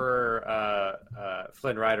actor for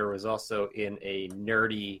Flynn Rider was also in a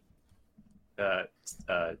nerdy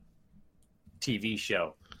TV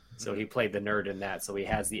show. So he played the nerd in that. So he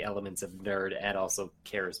has the elements of nerd and also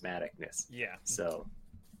charismaticness. Yeah. So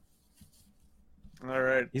All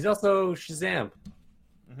right. he's also Shazam.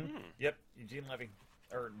 Yep, Eugene Levy.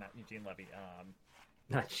 Or not Eugene Levy.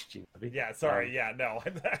 Not Eugene Levy. Yeah, sorry. Yeah, no.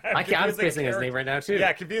 I'm confusing spacing his character- name right now too.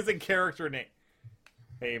 Yeah, confusing character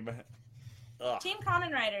name. Ugh. Team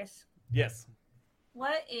Common Riders. Yes.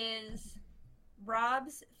 What is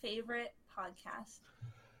Rob's favorite podcast?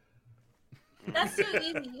 That's too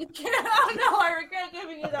easy. You can't. Oh no, I regret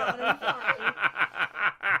giving you that one.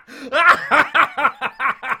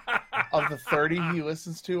 I'm sorry. Of the 30 he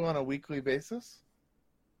listens to on a weekly basis?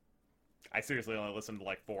 I seriously only listened to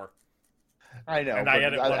like 4. I know, And but I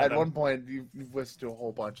edit one of at them. one point you've listened to a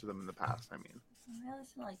whole bunch of them in the past, I mean. I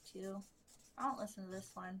listen to like 2. I don't listen to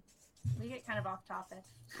this one. We get kind of off topic.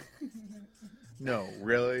 No,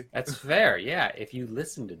 really? That's fair. Yeah, if you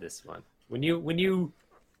listen to this one, when you,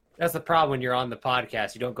 that's the problem when you're on the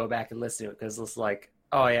podcast. You don't go back and listen to it because it's like,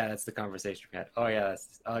 oh yeah, that's the conversation we had. Oh yeah,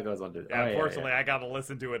 that's all it goes on to. Yeah, oh, unfortunately, I got to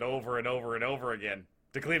listen to it over and over and over again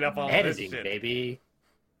to clean up all editing, this shit. baby.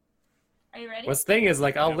 Are you ready? What's the thing is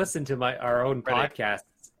like I'll Yep. listen to our own Ready. podcasts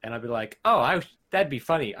and I'll be like, oh, that'd be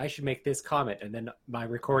funny. I should make this comment, and then my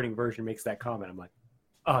recording version makes that comment. I'm like,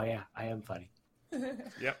 oh yeah, I am funny.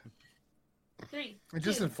 Yep. 3, It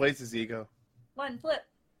just 2, inflates his ego. 1, flip.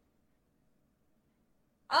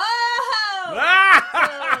 Oh!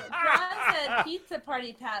 Ah! So John said Pizza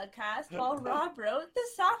Party podcast, while Rob wrote the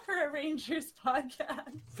Sakura Rangers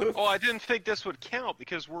podcast. Oh, I didn't think this would count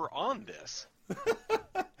because we're on this.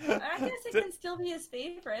 I guess it can still be his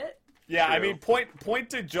favorite. Yeah, I True. mean, point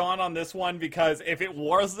to John on this one because if it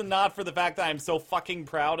was not for the fact that I'm so fucking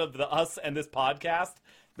proud of us and this podcast,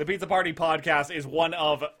 the Pizza Party podcast is one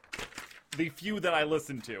of the few that I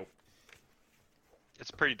listen to.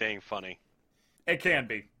 It's pretty dang funny. It can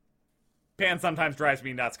be. Pan sometimes drives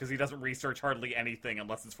me nuts because he doesn't research hardly anything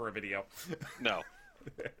unless it's for a video. No.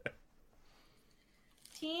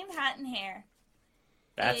 Team Hat and Hair.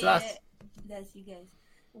 That's us. That's you guys.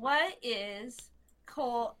 What is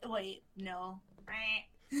Cole? Wait, no.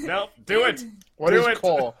 Nope, do it. What Do is it.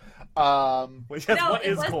 Cole? Yes, No, what it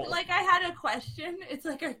is wasn't Cole? like I had a question. It's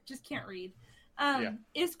like I just can't read. Yeah.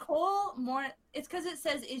 Is Cole more? It's because it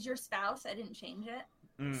says "is your spouse." I didn't change it,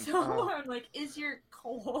 Mm. so Oh. I'm like, "Is your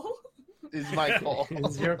Cole?" Is my Cole?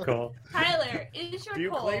 It's your call. Tyler, is your Do you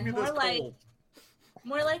Cole claim you more this like Cole?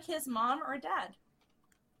 more like his mom or dad?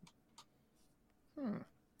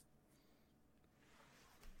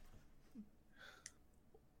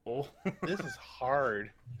 Oh. This is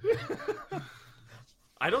hard.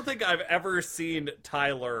 I don't think I've ever seen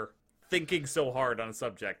Tyler thinking so hard on a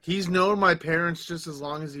subject. He's known my parents just as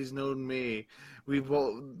long as he's known me.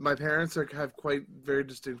 My parents have quite very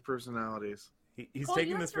distinct personalities. He's Cole,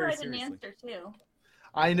 taking you this have to very write seriously. an answer too.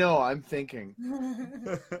 I know. I'm thinking.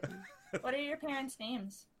 What are your parents'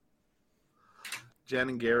 names? Jen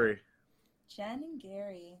and Gary. Jen and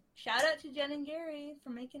Gary. Shout out to Jen and Gary for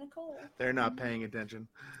making a Cole. They're not paying attention.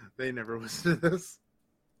 They never listen to this.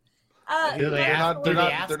 Do they ask you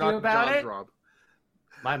about John's it? Rob.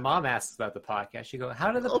 My mom asks about the podcast. She goes,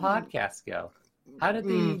 "How did the podcast go? How did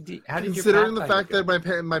how did Considering your the fact go?"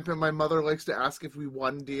 that my mother likes to ask if we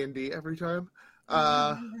won D&D every time.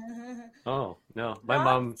 Oh no, my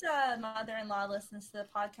Rob's mother-in-law listens to the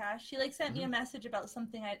podcast. She sent me a message about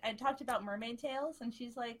something I talked about mermaid tales, and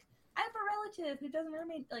she's like, "I have a relative who does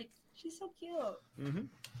mermaid." She's so cute. Mm-hmm.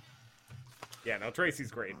 Yeah, no,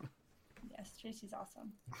 Tracy's great. Yes, Tracy's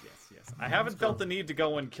awesome. Yes. I haven't felt the need to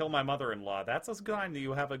go and kill my mother-in-law. That's a sign that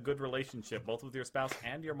you have a good relationship, both with your spouse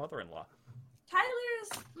and your mother-in-law.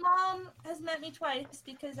 Tyler's mom has met me twice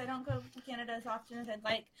because I don't go to Canada as often as I'd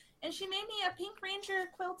like, and she made me a Pink Ranger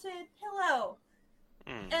quilted pillow.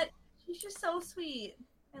 And she's just so sweet.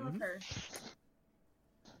 I love her.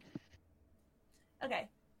 Okay.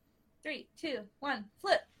 3, 2, 1,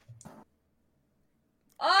 flip.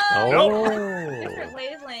 Oh! Different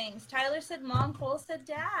wavelengths. Tyler said mom, Cole said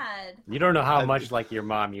dad. You don't know how much like your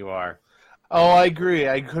mom you are. Oh, I agree.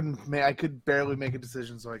 I could barely make a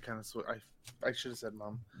decision, so I kind of I should have said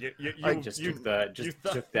mom. You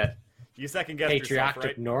took that. You second guessed yourself, patriotic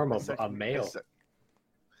right? norm of a male.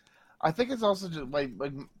 I think it's also just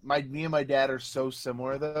me and my dad are so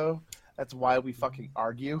similar though. That's why we fucking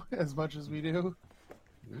argue as much as we do.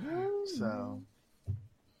 So.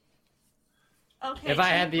 Okay. If I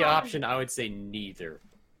had the option, I would say neither.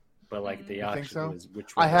 But the option was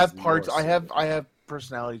which one. I have was parts. more I have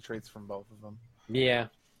personality traits from both of them. Yeah.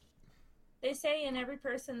 They say in every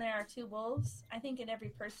person there are two wolves. I think in every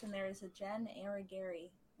person there is a Jen or a Gary,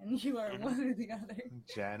 and you are one or the other.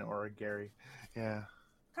 Jen or a Gary, yeah.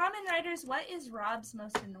 Common writers, what is Rob's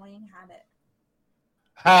most annoying habit?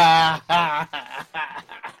 Oh.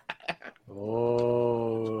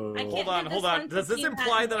 Hold on. Does this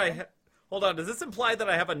imply that I? Hold on. Does this imply that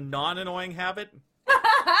I have a non-annoying habit?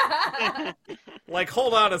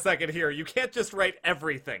 Hold on a second here. You can't just write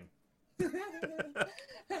everything.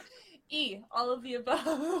 E, all of the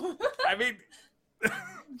above. I mean,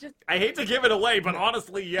 I hate to give it away, but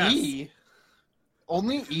honestly, yes. E?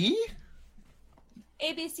 Only E?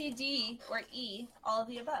 A, B, C, D, or E, all of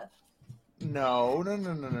the above. No.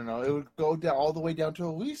 It would go down all the way down to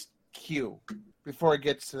at least Q before it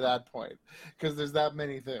gets to that point, because there's that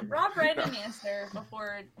many things. Rob, write an answer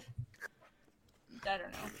before. I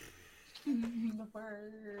don't know.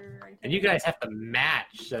 And you guys have to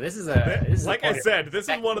match. So this is like I said, this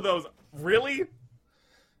is one of those really,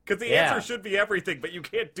 because the answer should be everything, but you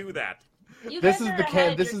can't do that. This is their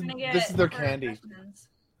candy. Questions.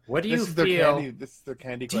 What do you feel? This is their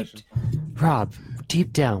candy question. Rob,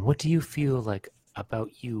 deep down, what do you feel like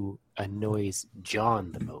about you annoys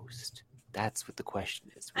John the most? That's what the question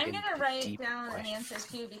is. I'm going to write down an answer,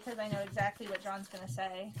 too, because I know exactly what John's going to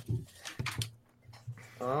say.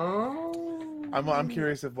 Oh. I'm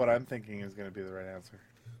curious if what I'm thinking is going to be the right answer.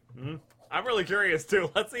 Mm-hmm. I'm really curious, too.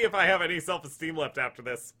 Let's see if I have any self-esteem left after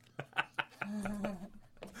this.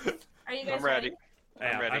 Are you guys I'm ready.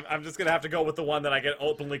 Yeah, I'm ready. I'm just going to have to go with the one that I get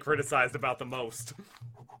openly criticized about the most.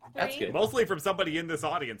 That's good. Mostly from somebody in this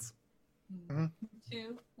audience.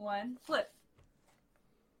 2, 1, flip.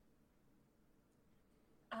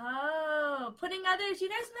 Oh, putting others. You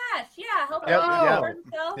guys match. Yeah, help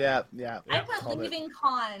himself. Yeah. I put leaving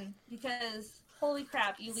con because holy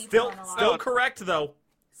crap, you leave Still con a lot. still correct though.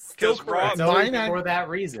 Still correct. For that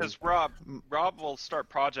reason. Because Rob will start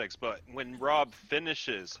projects, but when Rob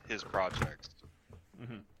finishes his projects,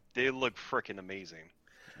 they look freaking amazing.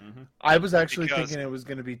 I was actually thinking it was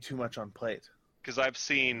going to be too much on plate. Because I've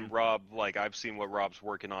seen Rob, I've seen what Rob's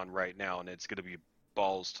working on right now, and it's going to be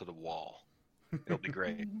balls to the wall. It'll be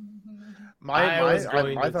great. I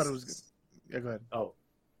thought it was. Yeah, go ahead. Oh,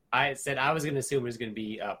 I said I was going to assume it was going to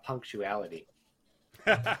be punctuality.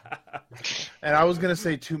 And I was going to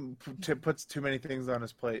say puts too many things on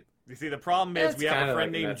his plate. You see, the problem is we have a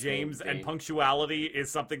friend named that's James, and punctuality is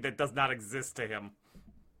something that does not exist to him.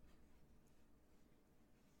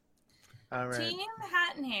 All right. Team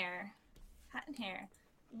Hat and Hair.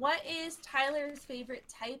 What is Tyler's favorite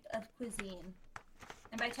type of cuisine?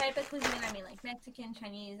 And by type of cuisine, I mean Mexican,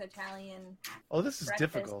 Chinese, Italian. Oh, this is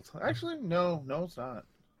breakfast. difficult. Actually, no, it's not. I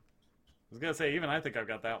was going to say, even I think I've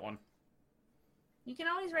got that one. You can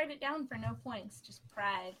always write it down for no points. Just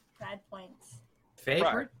pride points.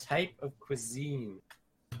 Favorite type of cuisine?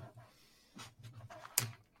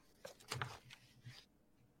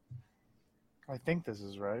 I think this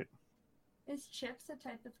is right. Is chips a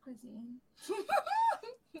type of cuisine?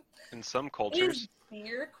 In some cultures. Is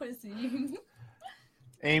beer cuisine?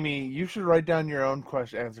 Amy, you should write down your own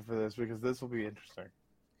answer for this because this will be interesting.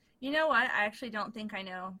 You know what? I actually don't think I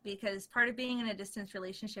know because part of being in a distance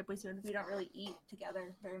relationship is when we don't really eat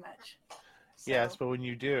together very much. So, Yes, but when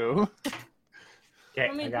you do... Okay,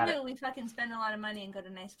 when we I got do, it. we fucking spend a lot of money and go to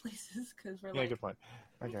nice places because we're Yeah, like, good point.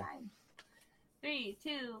 Okay. fine. 3, 2,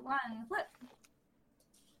 1, flip.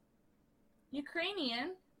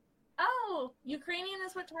 Ukrainian. Oh, Ukrainian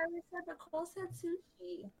is what Tyler said, but Cole said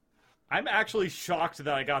sushi. I'm actually shocked that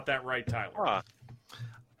I got that right, Tyler. Huh.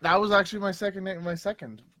 That was actually my second.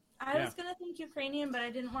 I was gonna think Ukrainian, but I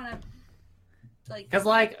didn't want to Because,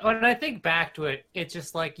 like, when I think back to it, it's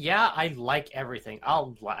just like, yeah, I like everything.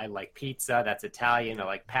 I like pizza. That's Italian. I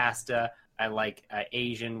like pasta. I like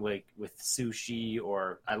Asian with sushi,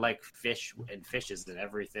 or I like fish and fishes and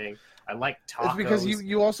everything. I like tacos. It's because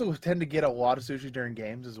you also tend to get a lot of sushi during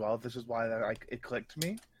games as well. This is why it clicked to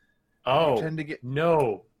me. Oh, You tend to get...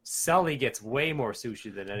 no. Sully gets way more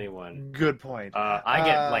sushi than anyone. Good point. I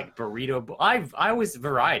get, like, burrito. I was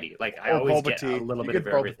variety. Like, I always get a little bit of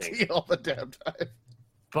everything. Tea all the damn time.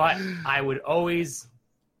 But I'll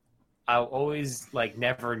always, like,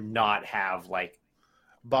 never not have, like,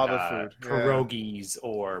 Baba food. pierogies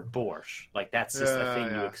or borscht. Like, that's just a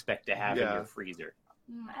thing you expect to have in Yeah. your freezer.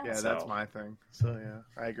 That's my thing. So, yeah,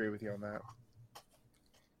 I agree with you on that.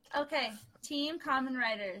 Okay, Team Common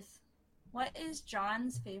Writers. What is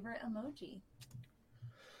John's favorite emoji?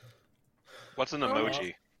 What's an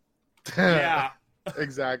emoji? Yeah.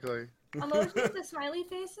 Exactly. Emojis, the smiley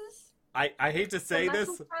faces? I hate to say The this.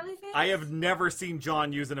 muscle smiley face? I have never seen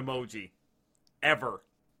John use an emoji. Ever.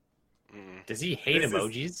 Does he hate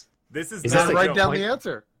emojis? This is Is not this a Write joke. down the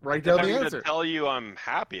answer. Write down I'm the going answer. to tell you I'm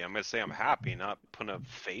happy. I'm going to say I'm happy, not put a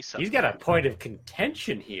face up. He's got a point of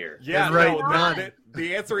contention here. Yeah, Right, no, none.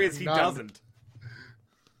 the answer is he None. doesn't.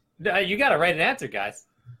 You got to write an answer, guys.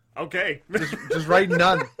 Okay. Just write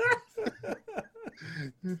none.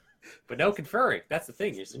 But no conferring. That's the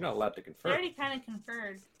thing. You're not allowed to They confer. already kind of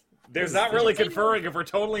conferred. There's not really conferring if we're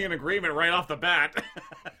totally in agreement right off the bat.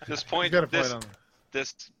 This You point, got a point on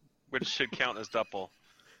this, which should count as double.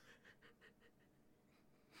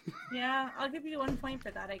 Yeah, I'll give you 1 point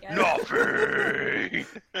for that, I guess. Nothing!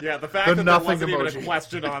 Yeah, the fact The that there nothing wasn't even a emoji.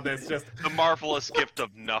 question on this just... The marvelous gift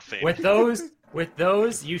of nothing. With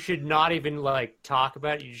those, you should not even, like, talk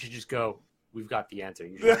about it. You should just go, we've got the answer.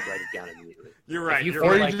 You should just write it down immediately. You're right. If you You're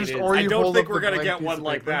feel right. like it is- or I you don't hold think up we're the going to blank get piece one of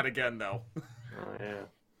like paper. that again, though. Oh, yeah.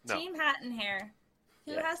 No. Team Hat and Hair.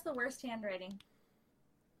 Who Yeah. has the worst handwriting?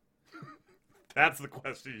 That's the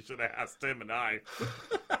question you should have asked him and I.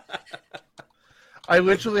 I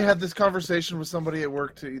literally had this conversation with somebody at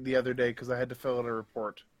work the other day because I had to fill out a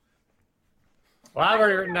report. Well, I've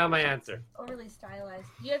already written down my answer. Overly stylized.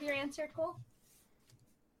 You have your answer, Cole?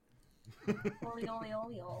 Oli, oli,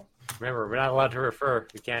 oli, oli. Remember, we're not allowed to refer.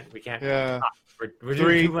 We can't. Yeah. We're Three.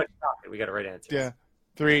 doing too much talking. We got to write answers. Yeah.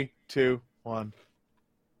 3, 2, 1.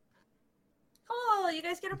 Cool, you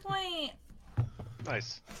guys get a point.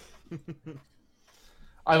 Nice.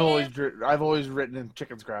 I've always written in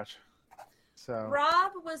chicken scratch. So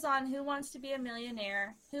Rob was on Who Wants to Be a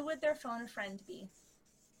Millionaire. Who would their phone a friend be?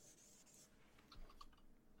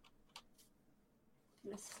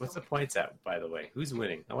 What's the points at, by the way? Who's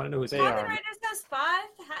winning? I want to know who's They winning. Common are. Writers has 5.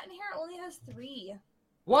 Hat and Hair only has 3.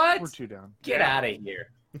 What? we're 2 down. Get out of here.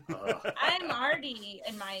 Ugh. I'm already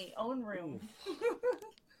in my own room.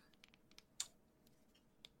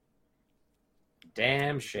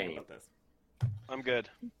 Damn shame. About this. I'm good.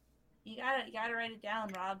 You gotta write it down,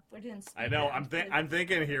 Rob. We're doing speed I know. round. I'm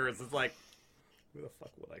thinking here. It's just like, who the fuck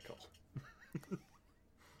would I call?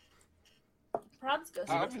 Rob's goes.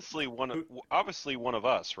 Obviously one of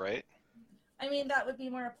us, right? I mean, that would be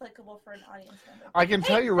more applicable for an audience member. I can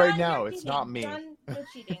tell you John, right now, you're it's cheating. not me. John, you're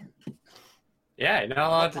cheating. Yeah, you're not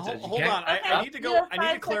allowed to. Hold on. Okay, I need to you go. have I need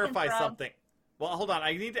 5 to clarify seconds, Rob. something. Well, hold on.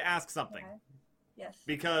 I need to ask something Okay. Yes.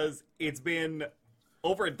 because it's been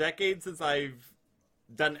over a decade since I've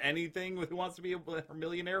done anything with Who Wants to Be a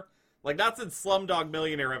Millionaire. Like, not since Slumdog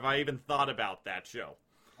Millionaire have I even thought about that show.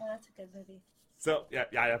 Oh, that's a good movie. So, yeah,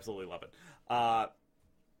 I absolutely love it.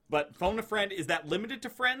 But Phone a Friend, is that limited to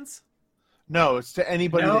friends? No, it's to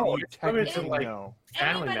anybody No, that you it's limited to, technically like, know.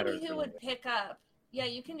 Family Anybody members who or would pick up. Yeah,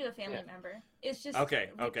 you can do a family member. It's just Okay.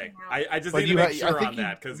 reaching out. I just But need to you make I sure think on you-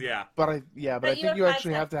 that, because, yeah. But I But think you have you 5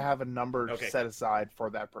 actually have to have a number Okay. set aside for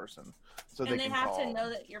that person, so and they can have call. to know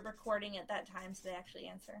that you're recording at that time, so they actually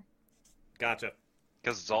answer. Gotcha.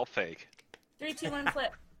 Because it's all fake. 3, 2, 1,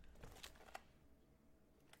 flip.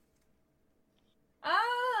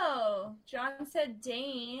 Oh, John said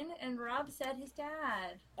Dane, and Rob said his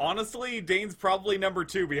dad. Honestly, Dane's probably number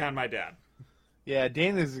 2 behind my dad. Yeah,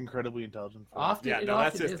 Dane is incredibly intelligent. Often, Yeah, it no,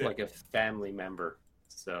 that's often just is it. like a family member.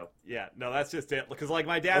 So Yeah, no, that's just it. Because, like,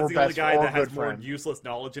 my dad's Or the only best- guy or that has good more friend. useless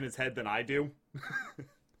knowledge in his head than I do.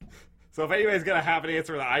 So if anybody's going to have an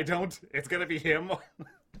answer that I don't, it's going to be him.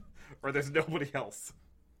 Or there's nobody else.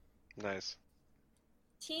 Nice.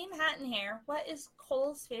 Team Hat and Hair, what is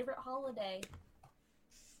Cole's favorite holiday?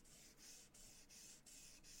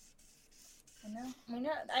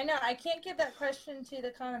 I know. I can't give that question to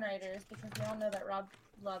the comment writers because we all know that Rob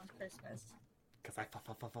loves Christmas. Because I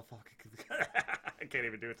can't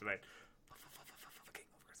even do it tonight. Fucking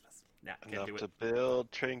love Christmas. Nah, I can't Enough do to it.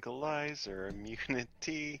 build tranquilizer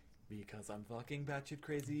immunity. Because I'm fucking batshit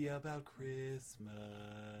crazy about Christmas.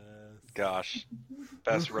 Gosh.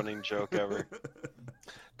 Best running joke ever.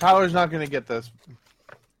 Tyler's not going to get this.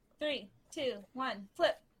 3, 2, 1,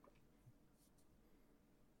 flip.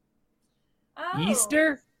 Oh,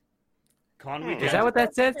 Easter? Con Hmm. weekend. Is that what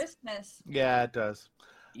that says? Christmas. Yeah, it does.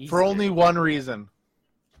 Easter. For only one reason.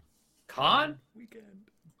 Con? Weekend.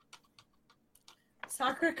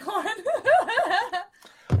 Soccer con.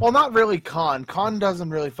 Well, not really con. Con doesn't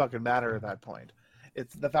really fucking matter at that point.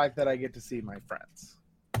 It's the fact that I get to see my friends.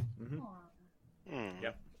 Mm-hmm. Hmm.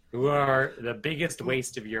 Yep. Who are the biggest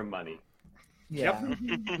waste of your money? Yeah.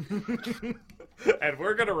 And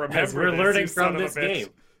we're gonna remember As we're this, learning you son from of a this bitch. game.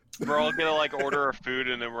 We're all gonna like order our food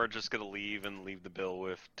and then we're just gonna leave the bill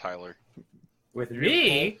with Tyler. With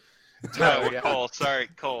me? No, yeah. Cole. Sorry,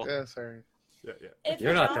 Cole. Yeah, sorry. Yeah, yeah. If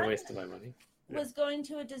You're not the John waste of my money. was going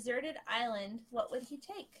to a deserted island, what would he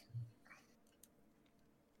take?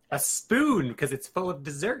 A spoon, because it's full of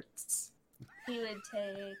desserts. He would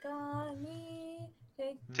take on me.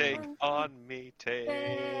 Take on me, take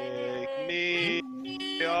me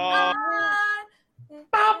me on.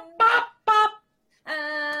 Bop, bop, bop.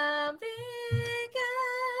 I'm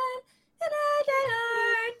vegan and I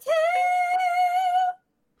die too.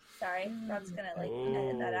 Sorry, Rob's gonna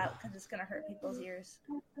edit that out because it's gonna hurt people's ears.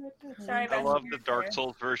 Sorry I about love your the Dark ear.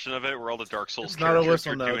 Souls version of it, where all the Dark Souls It's not a characters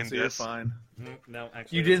whistle are note, doing so you're this. fine. No,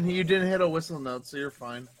 actually, You didn't hit a whistle note, so you're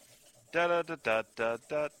fine. John, what the fuck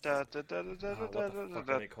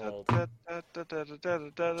are they called? Rob,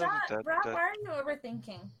 why are you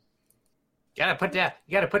overthinking? You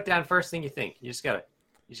gotta put down first thing you think. You just gotta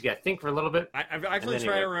think for a little bit. I'm actually And then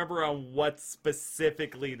trying you to remember on what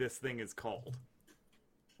specifically this thing is called.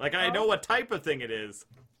 Like, I know what type of thing it is.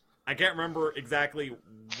 I can't remember exactly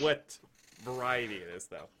what variety it is,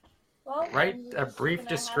 though. Well, Write then a you're just brief gonna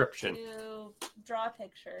description. have to draw a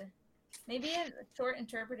picture. Maybe a short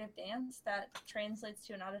interpretive dance that translates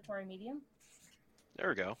to an auditory medium. There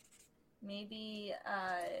we go. Maybe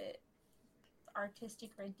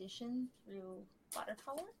artistic rendition through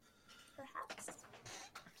watercolor, perhaps.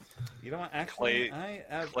 You know what? Actually, Clay-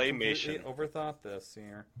 I have claymation. completely overthought this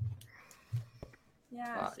here.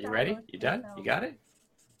 Yeah. You stop ready? with You done? film. You got it?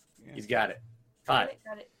 Yeah. He's got it. Got 5, it,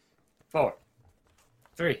 got it. 4,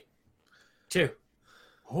 3, 2,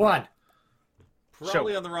 1.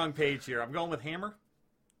 Probably on the wrong page here. I'm going with hammer.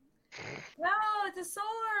 No, it's a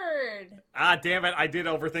sword. Ah, damn it. I did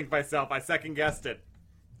overthink myself. I second guessed it.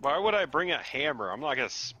 Why would I bring a hammer? I'm not gonna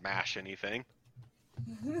smash anything.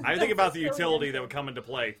 I think about the That's so utility weird. that would come into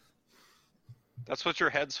play. That's what your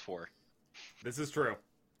head's for. This is true.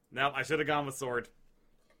 No, I should have gone with sword.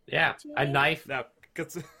 Yeah, a knife. No,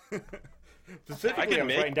 because specifically I was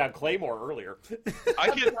make- writing down claymore earlier.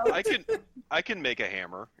 I can make a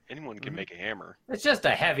hammer. Anyone can make a hammer. It's just a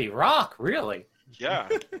heavy rock, really. Yeah.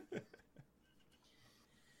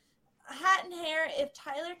 Hat and hair, if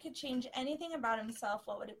Tyler could change anything about himself,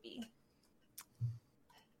 what would it be?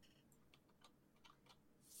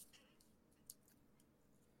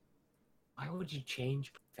 Why would you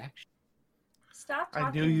change perfection? Stop talking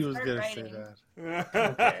I knew and he was start going to say writing.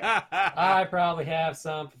 that. I probably have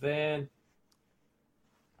something.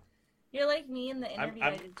 You're like me in the interview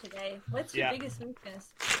I'm- I did today. What's your Yeah. biggest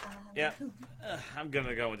weakness? Yeah. I'm going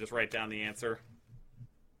to go and just write down the answer.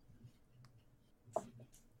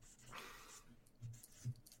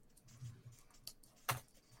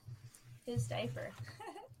 His diaper.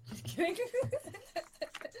 Just kidding.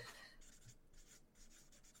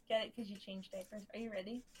 Get it? Because you changed diapers. Are you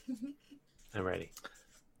ready? I'm ready.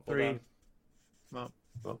 Hold 3. on. Well,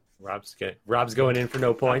 Well, Rob's going in for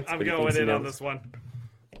no points. I'm but he going thinks he in on knows. this one.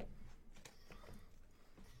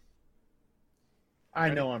 I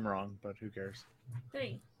know I'm wrong, but who cares?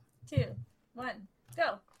 3, 2, 1,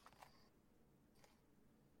 go.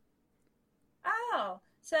 Oh, Oh,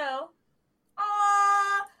 so,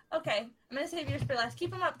 okay. I'm gonna save yours for last.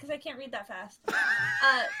 Keep them up because I can't read that fast.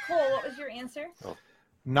 Cole, what was your answer?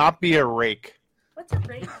 Not be a rake. What's a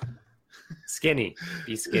break? Skinny.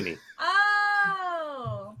 Be skinny.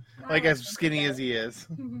 Oh, Like as skinny as he is.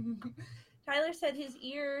 Tyler said his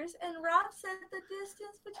ears, and Rob said the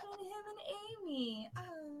distance between him and Aimee.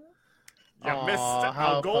 Oh. You missed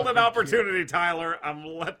how a golden fucking opportunity, Tyler. I'm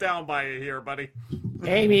let down by you here, buddy.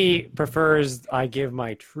 Aimee prefers I give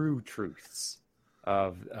my true truths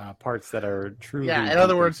of parts that are truly. Yeah, in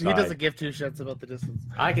other words, he inside. doesn't give two shits about the distance.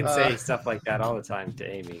 I can say stuff like that all the time to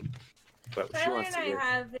Aimee, but she Tyler wants and to I hear.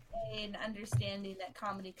 have an understanding that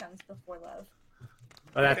comedy comes before love.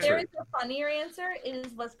 Oh, that's If there true. is a funnier answer, it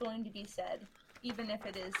is what's going to be said, even if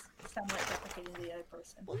it is somewhat deprecating to the other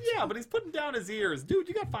person. Well, yeah, but he's putting down his ears. Dude,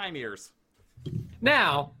 you got fine ears.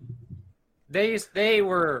 Now, they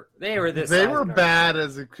were this. They size were in our bad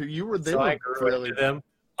as a you were. They so I were grew really. into them.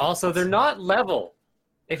 Also, they're not level.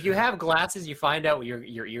 If you have glasses, you find out your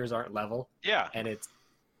ears aren't level, Yeah. and it's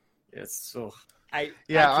so. I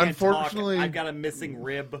can't unfortunately- talk. I've got a missing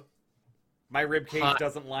rib. My rib cage Hot.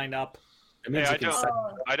 doesn't line up. It means Hey, you can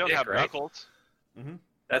suck. I don't Dick, have right? knuckles.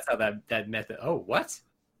 That's how that method. Oh, what?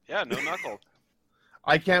 Yeah, no knuckles.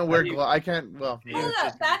 I can't wear. How do you- I can't. Well, Hold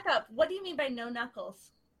up, back up. What do you mean by no knuckles?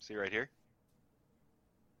 See right here?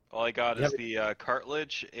 All I got Yeah, is the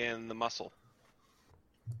cartilage and the muscle.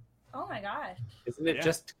 Oh my gosh. Isn't it Yeah.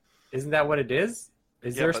 just? Isn't that what it is?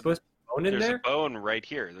 Is Yeah, there but supposed to be a bone in There's there, a bone right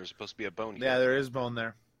here. There's supposed to be a bone here. yeah, there is bone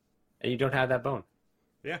there. and you don't have that bone?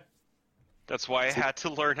 Yeah. That's why I had to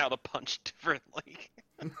learn how to punch differently.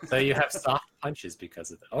 So you have soft punches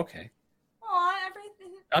because of that. Okay. Aw,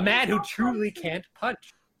 everything. A man who It's all truly punches. can't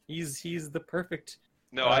punch. He's the perfect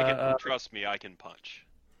No, I can. Uh, Trust me, I can punch.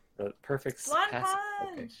 One passive.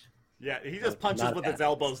 punch. Okay. Yeah, he just Not punches with his bad.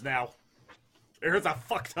 elbows now. There's a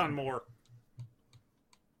fuck ton more.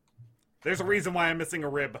 There's a reason why I'm missing a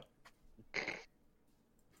rib.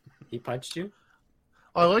 He punched you?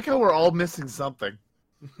 Oh, I like how we're all missing something.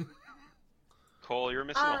 Cole, you're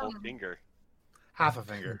missing a whole finger. Half a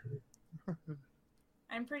finger.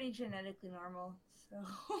 I'm pretty genetically normal, so.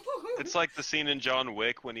 It's like the scene in John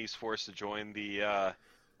Wick when he's forced to join the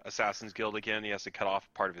Assassin's Guild again. He has to cut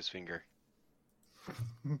off part of his finger.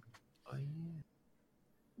 Oh, yeah.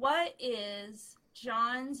 What is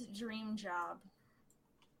John's dream job?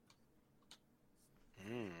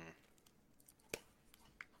 Hmm.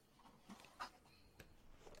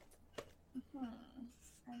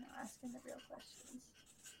 I'm not asking the real questions.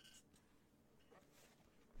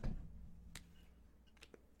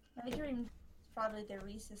 My dream is probably the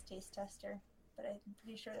Reese's taste tester, but I'm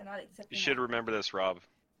pretty sure they're not accepting. You should remember this, Rob.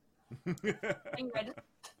 Are you ready?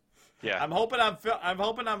 Yeah. I'm hoping I'm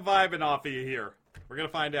vibing off of you here. We're gonna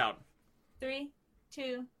find out. 3,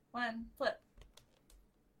 2, 1, flip.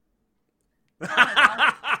 Oh my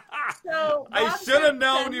God. So I Rob should have said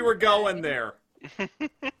known you were going sensei. there.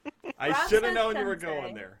 I Rob should have said known you were sensei.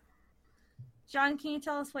 going there. John, can you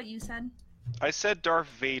tell us what you said? I said Darth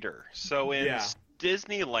Vader. So in Yeah.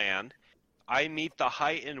 Disneyland, I meet the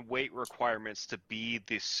height and weight requirements to be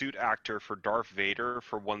the suit actor for Darth Vader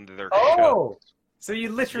for one of their shows. Oh! So you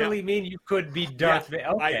literally mean you could be Darth Vader?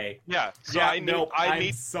 Okay. Yeah, so Yeah, I meet, no, I I'm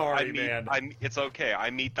meet, sorry, I meet, man. it's okay.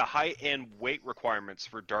 I meet the height and weight requirements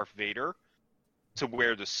for Darth Vader to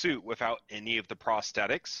wear the suit without any of the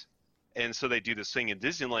prosthetics. And so they do this thing in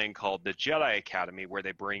Disneyland called the Jedi Academy, where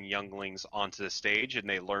they bring younglings onto the stage and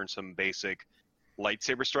they learn some basic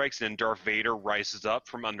lightsaber strikes. And then Darth Vader rises up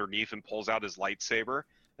from underneath and pulls out his lightsaber,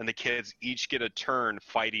 and the kids each get a turn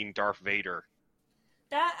fighting Darth Vader.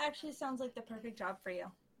 That actually sounds like the perfect job for you.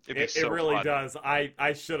 It'd be It so really fun. does.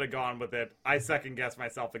 I should have gone with it. I second guessed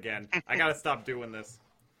myself again. I gotta stop doing this.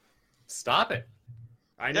 Stop it.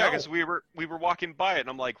 I know. Yeah, because we were walking by it, and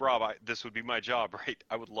I'm like, Rob, this would be my job, right?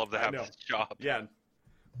 I would love to I have know. this job. Yeah.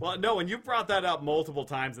 Well, no, and you brought that up multiple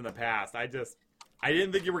times in the past. I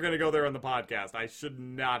didn't think you were going to go there on the podcast. I should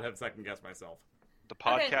not have second guessed myself. The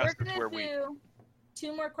Okay, podcast we're is gonna where we. do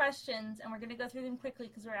 2 more questions, and we're gonna go through them quickly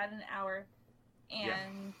because we're at an hour,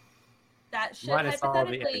 and that should Minus all the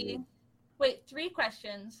hypothetically. editing. Wait, 3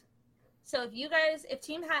 questions. So if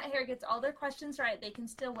Team Hat Hair gets all their questions right, they can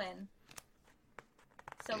still win.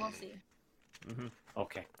 So we'll see. Mm-hmm.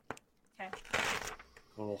 Okay. Okay.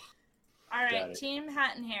 Cool. All Got right, it. Team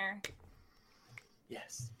Hat and Hair.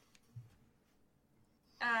 Yes.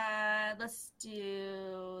 Let's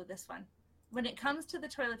do this one. When it comes to the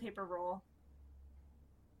toilet paper roll,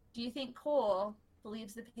 do you think Cole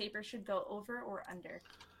believes the paper should go over or under?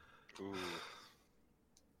 Ooh.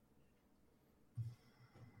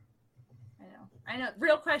 I know. I know.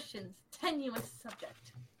 Real questions. Tenuous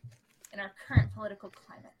subject in our current political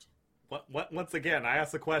climate. What? Once again, I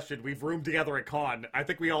asked the question. We've roomed together at con. I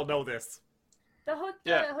think we all know this. The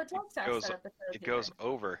hotel staff set up a It goes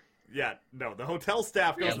over. Yeah, no, the hotel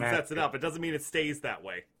staff goes Yeah. and sets it up. It doesn't mean it stays that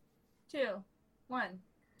way. 2, 1,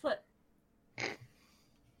 flip.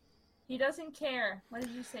 He doesn't care. What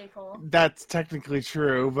did you say, Cole? That's technically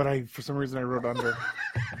true, but for some reason I wrote under.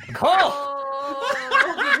 Cole! Oh!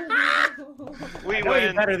 We I know you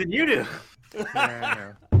win. better than you do.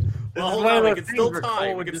 Yeah. Well, is hold one on, of we those can things still where tie.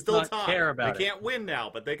 Cole We can does still not tie. care about They it. can't win now,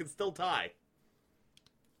 but they can still tie.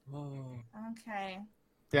 Okay.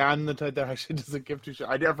 Yeah, I'm the type that actually doesn't give two shit.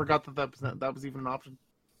 I forgot that was even an option.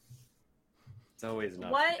 It's always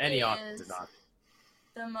not. What Any option is is not.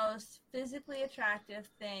 the most physically attractive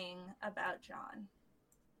thing about John?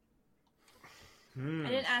 I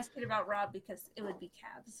didn't ask it about Rob because it would be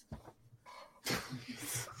calves. We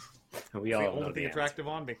It's all the know only the thing answer. attractive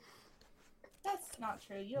on me. That's not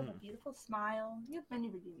true. You have a beautiful smile. You have many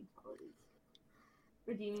redeeming qualities.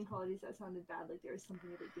 Redeeming qualities, that sounded bad, like there was something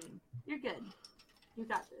to redeem. You're good. You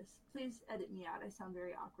got this. Please edit me out. I sound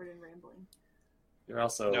very awkward and rambling. You're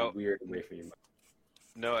also No. weird away from your mic.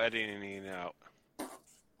 No editing out.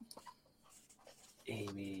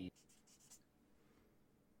 Aimee.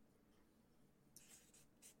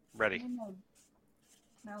 Ready. My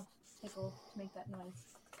mouth tickle to make that noise.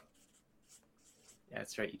 Yeah,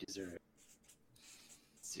 that's right. You deserve it.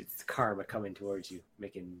 It's karma coming towards you,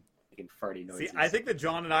 making farty noises. See, I think that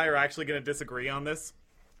John and I are actually going to disagree on this,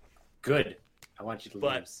 Good. I want you to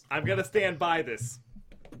but lose. I'm going to stand by this.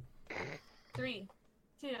 3,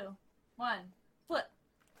 2, 1, flip.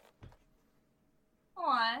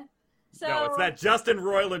 Aw. So, No, it's that Justin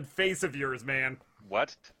Roiland face of yours, man.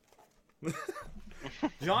 What?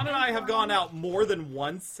 John and I have gone out more than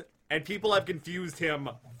once, and people have confused him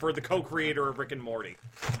for the co-creator of Rick and Morty.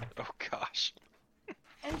 Oh gosh.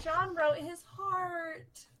 and John wrote his heart.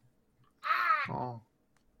 Oh.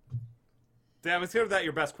 Yeah, consider that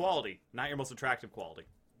your best quality, not your most attractive quality.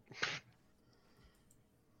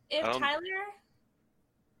 If Um, Tyler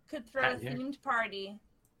could throw a Yeah. themed party,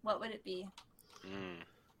 what would it be?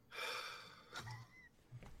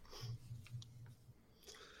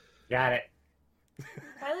 Got it.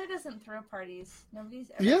 Tyler doesn't throw parties.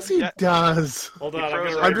 Nobody's ever. Yes, done he that. does. Hold He on, froze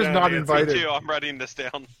gonna right write just down not the answer. invited. Me too. I'm writing this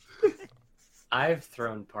down. I've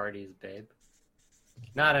thrown parties, babe.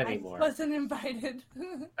 Not I anymore. wasn't invited.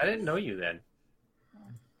 I didn't know you then.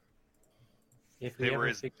 If we They ever were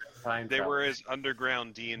his- figure out time They travel. were his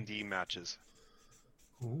underground D&D matches.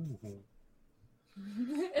 Ooh.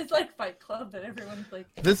 It's like Fight Club, but everyone's like.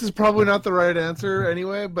 This is probably not the right answer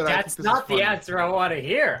anyway, but I That's think this not is the funny. answer I want to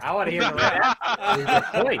hear. I want to hear the right answer. These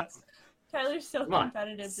are points. Tyler's so Come on.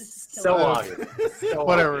 competitive. This is So killing me. obvious. So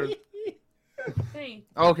Whatever. obvious. 3.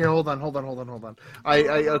 Okay, hold on.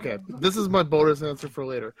 Okay, this is my bonus answer for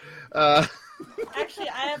later. Actually,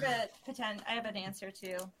 I have an answer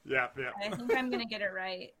too. Yeah. I think I'm gonna get it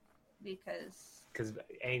right because Because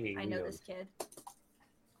Aimee, I we know this kid.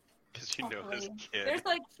 Because you know this Hopefully. kid. There's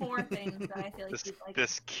like 4 things that I feel like This, you'd like.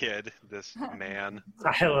 this kid. This man.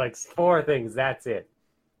 Alex, 4 things. That's it.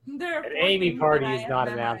 There are An 4 Aimee things party that I is have not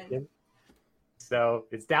an memorized. option. So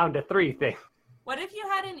it's down to 3 things. What if you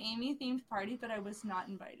had an Aimee themed party, but I was not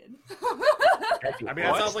invited? I mean,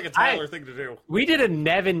 that sounds like a Tyler thing to do. We did a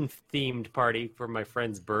Nevin themed party for my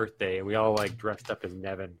friend's birthday, and we all like dressed up as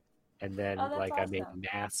Nevin. And then Oh, that's like I made awesome.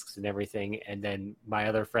 masks and everything. And then my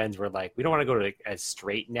other friends were like, we don't want to go to like, as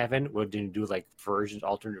straight Nevin. We're going to do like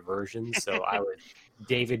alternate versions. So I was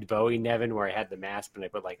David Bowie Nevin, where I had the mask, but I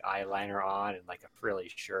put like eyeliner on and like a frilly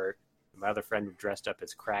shirt. My other friend was dressed up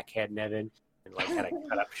as crackhead Nevin and like had a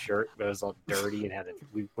cut up shirt, but it was all dirty and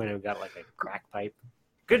we went and got like a crack pipe.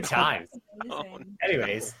 Good times. Amazing.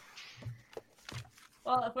 Anyways,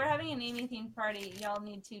 Well, if we're having an Aimee themed party, y'all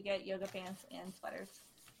need to get yoga pants and sweaters.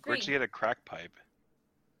 Where'd you get a crack pipe?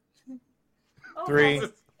 Oh, 3. well,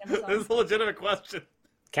 This Amazon. is a legitimate question.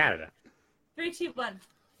 Canada. 3, 2, 1.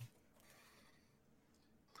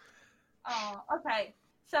 Oh, okay.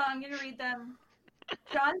 So I'm gonna read them.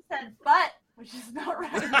 John said butt, which is not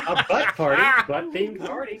right. A butt party, butt themed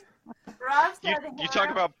party. Rob You, said you talk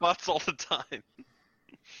harem. about butts all the time.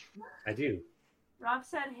 I do. Rob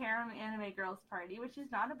said harem anime girls party, which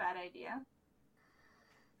is not a bad idea.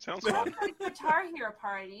 Sounds Rob fun. said Guitar Hero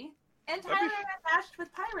party, and Tyler That'd be- got matched with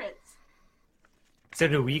pirates. So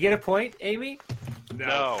do we get a point, Aimee?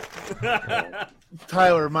 No. that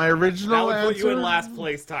Tyler, my original would put answer. you in last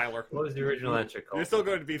place, Tyler. What was the original answer called? You're still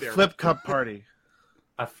going to be there. Flip cup party.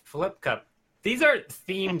 A flip cup. These aren't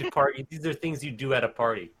themed parties. These are things you do at a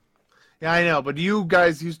party. Yeah, I know, but you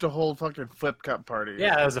guys used to hold fucking flip cup parties.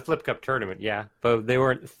 Yeah, it was a flip cup tournament, yeah. But they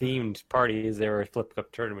weren't themed parties, they were flip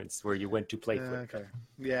cup tournaments where you went to play flip. Okay.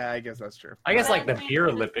 Yeah, I guess that's true. I guess like the But Beer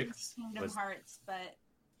I Olympics Kingdom was... Hearts, but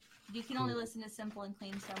you can only listen to Simple and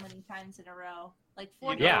Clean so many times in a row. Like You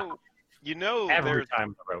 4 know, you know every there's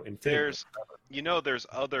time, bro. there's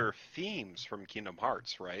other themes from Kingdom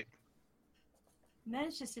Hearts, right? And then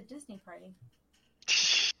it's just a Disney party.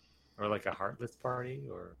 Or like a Heartless party,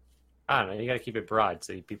 or... I don't know, you gotta keep it broad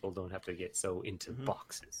so people don't have to get so into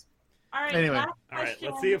boxes. All right, Anyway. last All right, question,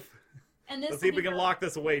 let's see if and this let's see if will we can be lock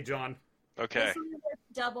this away, John. Okay. This will be worth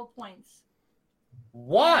double points.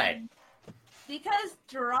 What? Because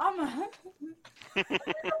drama.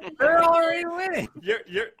 They're already winning!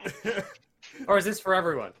 You're Or is this for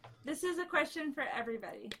everyone? This is a question for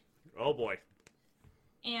everybody. Oh boy.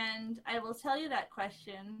 And I will tell you that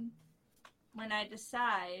question when I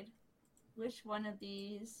decide which one of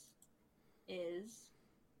these is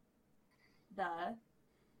the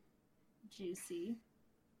juicy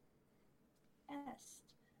est.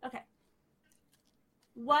 Okay.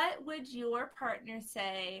 What would your partner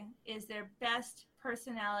say is their best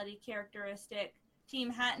personality characteristic? Team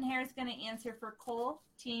Hat and Hair is going to answer for Cole.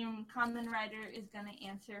 Team Common Rider is going to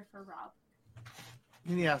answer for Rob.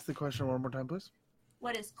 Can you ask the question one more time, please?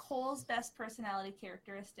 What is Cole's best personality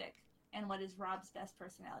characteristic? And what is Rob's best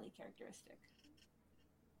personality characteristic?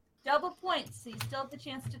 Double points, so you still have the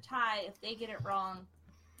chance to tie if they get it wrong.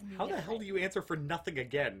 How the hell do you answer for nothing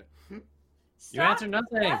again? You answer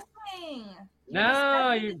nothing. Guessing.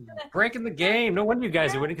 No, you're breaking the game. No wonder you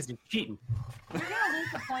guys are winning because you're cheating. You're gonna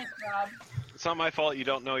lose the point, Rob. It's not my fault you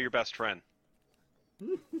don't know your best friend.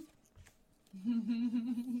 Yeah.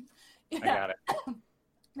 I got it.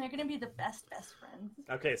 They're gonna be the best friends.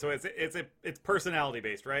 Okay, so it's personality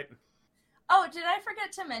based, right? Oh, did I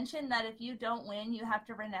forget to mention that if you don't win, you have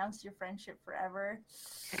to renounce your friendship forever?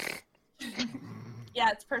 Yeah,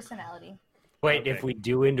 it's personality. Wait, Okay. if we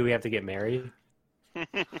do win, do we have to get married?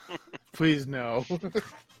 Please no.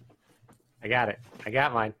 I got it. I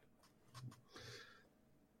got mine.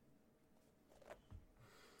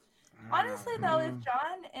 Honestly, though, if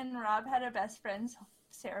John and Rob had a best friends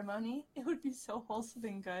ceremony, it would be so wholesome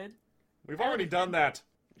and good. We've already done that.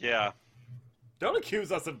 Yeah. Don't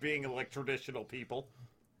accuse us of being like traditional people.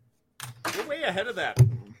 We're way ahead of that.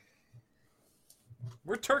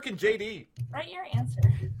 We're Turk and JD. Write your answer.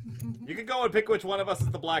 You can go and pick which one of us is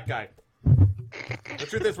the black guy. The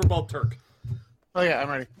truth is, we're both Turk. Oh yeah, I'm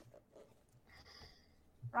ready.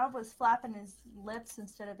 Rob was flapping his lips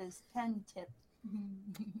instead of his pen tip.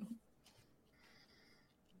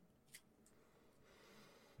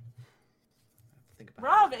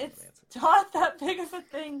 Rob, it's not that big of a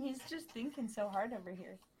thing. He's just thinking so hard over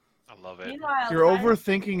here. I love it. Meanwhile, You're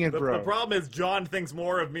overthinking it, The bro. problem is John thinks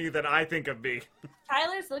more of me than I think of me.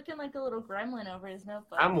 Tyler's looking like a little gremlin over his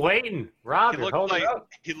notebook. I'm waiting. Rob, He you're looks holding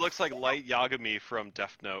like up. Light Yagami from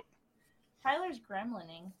Death Note. Tyler's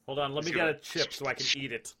gremlining. Hold on, let me get a chip so I can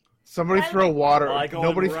eat it. Somebody throw water. Well, I go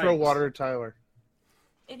Nobody right. throw water at Tyler.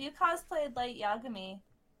 If you cosplayed Light Yagami,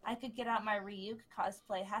 I could get out my Ryuk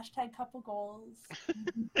cosplay. #couple goals.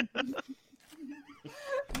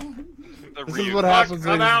 This is what happens,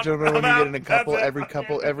 ladies and gentlemen, when you get in a couple. That's it. Every Rob,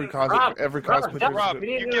 cosplay. Rob,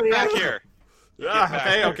 We you didn't get really back answer. here.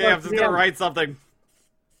 Okay, I'm just gonna write something.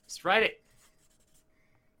 Just write it.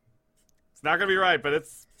 It's not gonna be right, but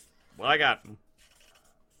it's what I got.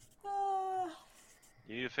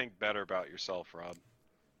 You need to think better about yourself, Rob.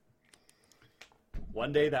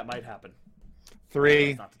 One day that might happen. 3.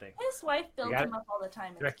 It's not today. His wife builds got him up all the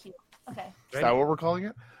time. It's Right. cute. Okay. Is that what we're calling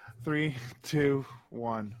it? 3, 2,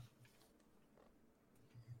 1.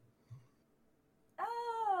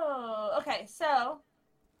 Oh, okay. So,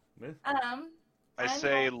 Eh? I I'm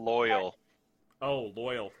say going- loyal. Oh,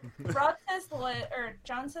 loyal. Rob says loyal, or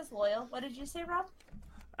John says loyal. What did you say, Rob?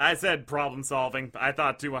 I said problem solving. I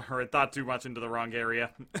thought too much into the wrong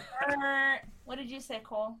area. What did you say,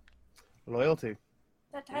 Cole? Loyalty. Is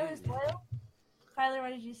that Tyler's loyal? Tyler, what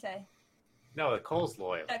did you say? No, Cole's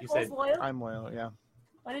loyal. That You Cole's said, loyal? I'm loyal, yeah.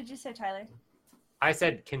 What did you say, Tyler? I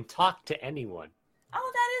said, can talk to anyone.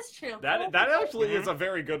 Oh, that is true. That actually is a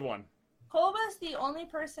very good one. Cole was the only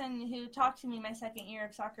person who talked to me my second year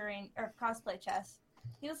of or cosplay chess.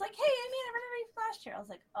 He was like, "Hey, Aimee, I remember you from last year." I was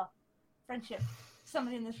like, "Oh, friendship.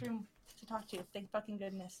 Somebody in this room to talk to. Thank fucking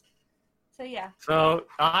goodness." So yeah, So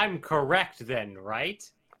I'm correct then, right?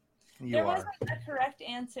 You there are. wasn't a correct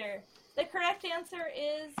answer. The correct answer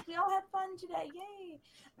is we all had fun today. Yay!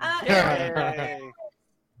 Yay.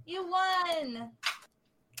 You won.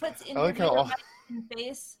 Puts in I like your how-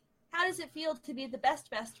 face. How does it feel to be the best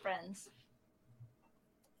friends?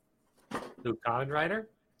 Who, Common Rider?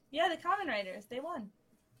 Yeah, the Common Riders. They won.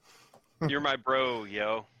 You're my bro,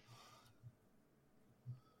 yo.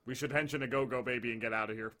 We should henshin a go-go baby and get out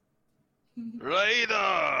of here.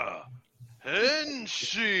 Raider!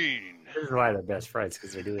 Henshin! This is why they're best friends,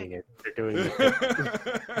 because they're doing it.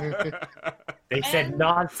 They said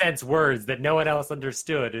nonsense words that no one else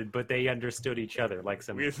understood, but they understood each other like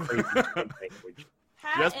some crazy language.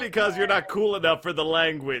 Just because you're not cool enough for the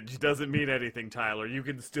language doesn't mean anything, Tyler. You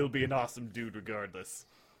can still be an awesome dude regardless.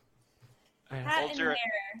 Hat and hair.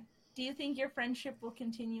 Do you think your friendship will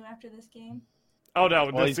continue after this game? Oh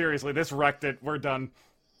no, seriously, this wrecked it. We're done.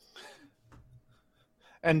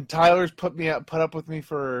 And Tyler's put up with me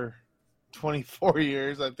for 24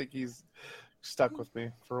 years. I think he's stuck with me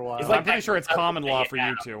for a while. He's I'm pretty sure it's common law for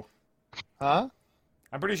you two. Huh?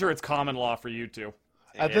 I'm pretty sure it's common law for you two.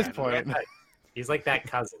 At this point. He's like that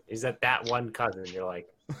cousin. He's that one cousin. You're like,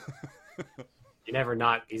 he's never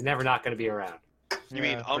not going to be around. You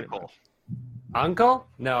mean uncle? Uncle?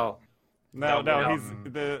 No. No. He's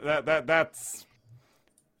that's.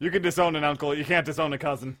 You can disown an uncle. You can't disown a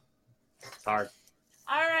cousin. It's hard.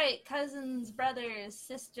 All right, cousins, brothers,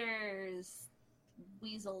 sisters,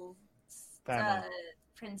 weasels,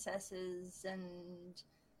 princesses, and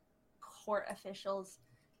court officials.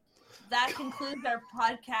 That concludes our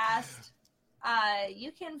podcast.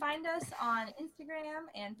 You can find us on Instagram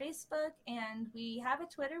and Facebook, and we have a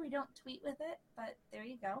Twitter. We don't tweet with it, but there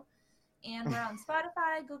you go. And we're on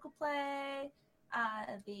Spotify, Google Play,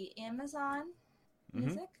 the Amazon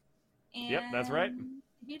Music. And yep, that's right.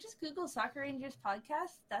 If you just Google Soccer Rangers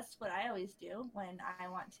podcast, that's what I always do when I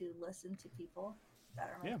want to listen to people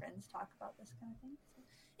that are my friends talk about this kind of thing. So,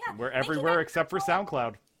 yeah, we're everywhere except for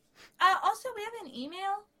SoundCloud. Also, we have an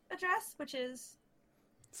email address, which is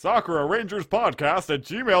Sakura Rangers Podcast at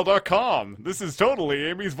gmail.com. This is totally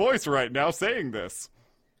Aimee's voice right now saying this.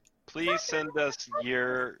 Please send us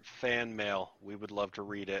your fan mail. We would love to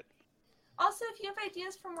read it. Also, if you have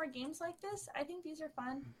ideas for more games like this, I think these are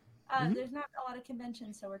fun. There's not a lot of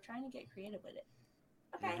conventions, so we're trying to get creative with it.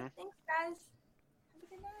 Okay, thanks, guys. Have a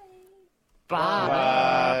good night. Bye.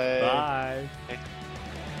 Bye. Hey.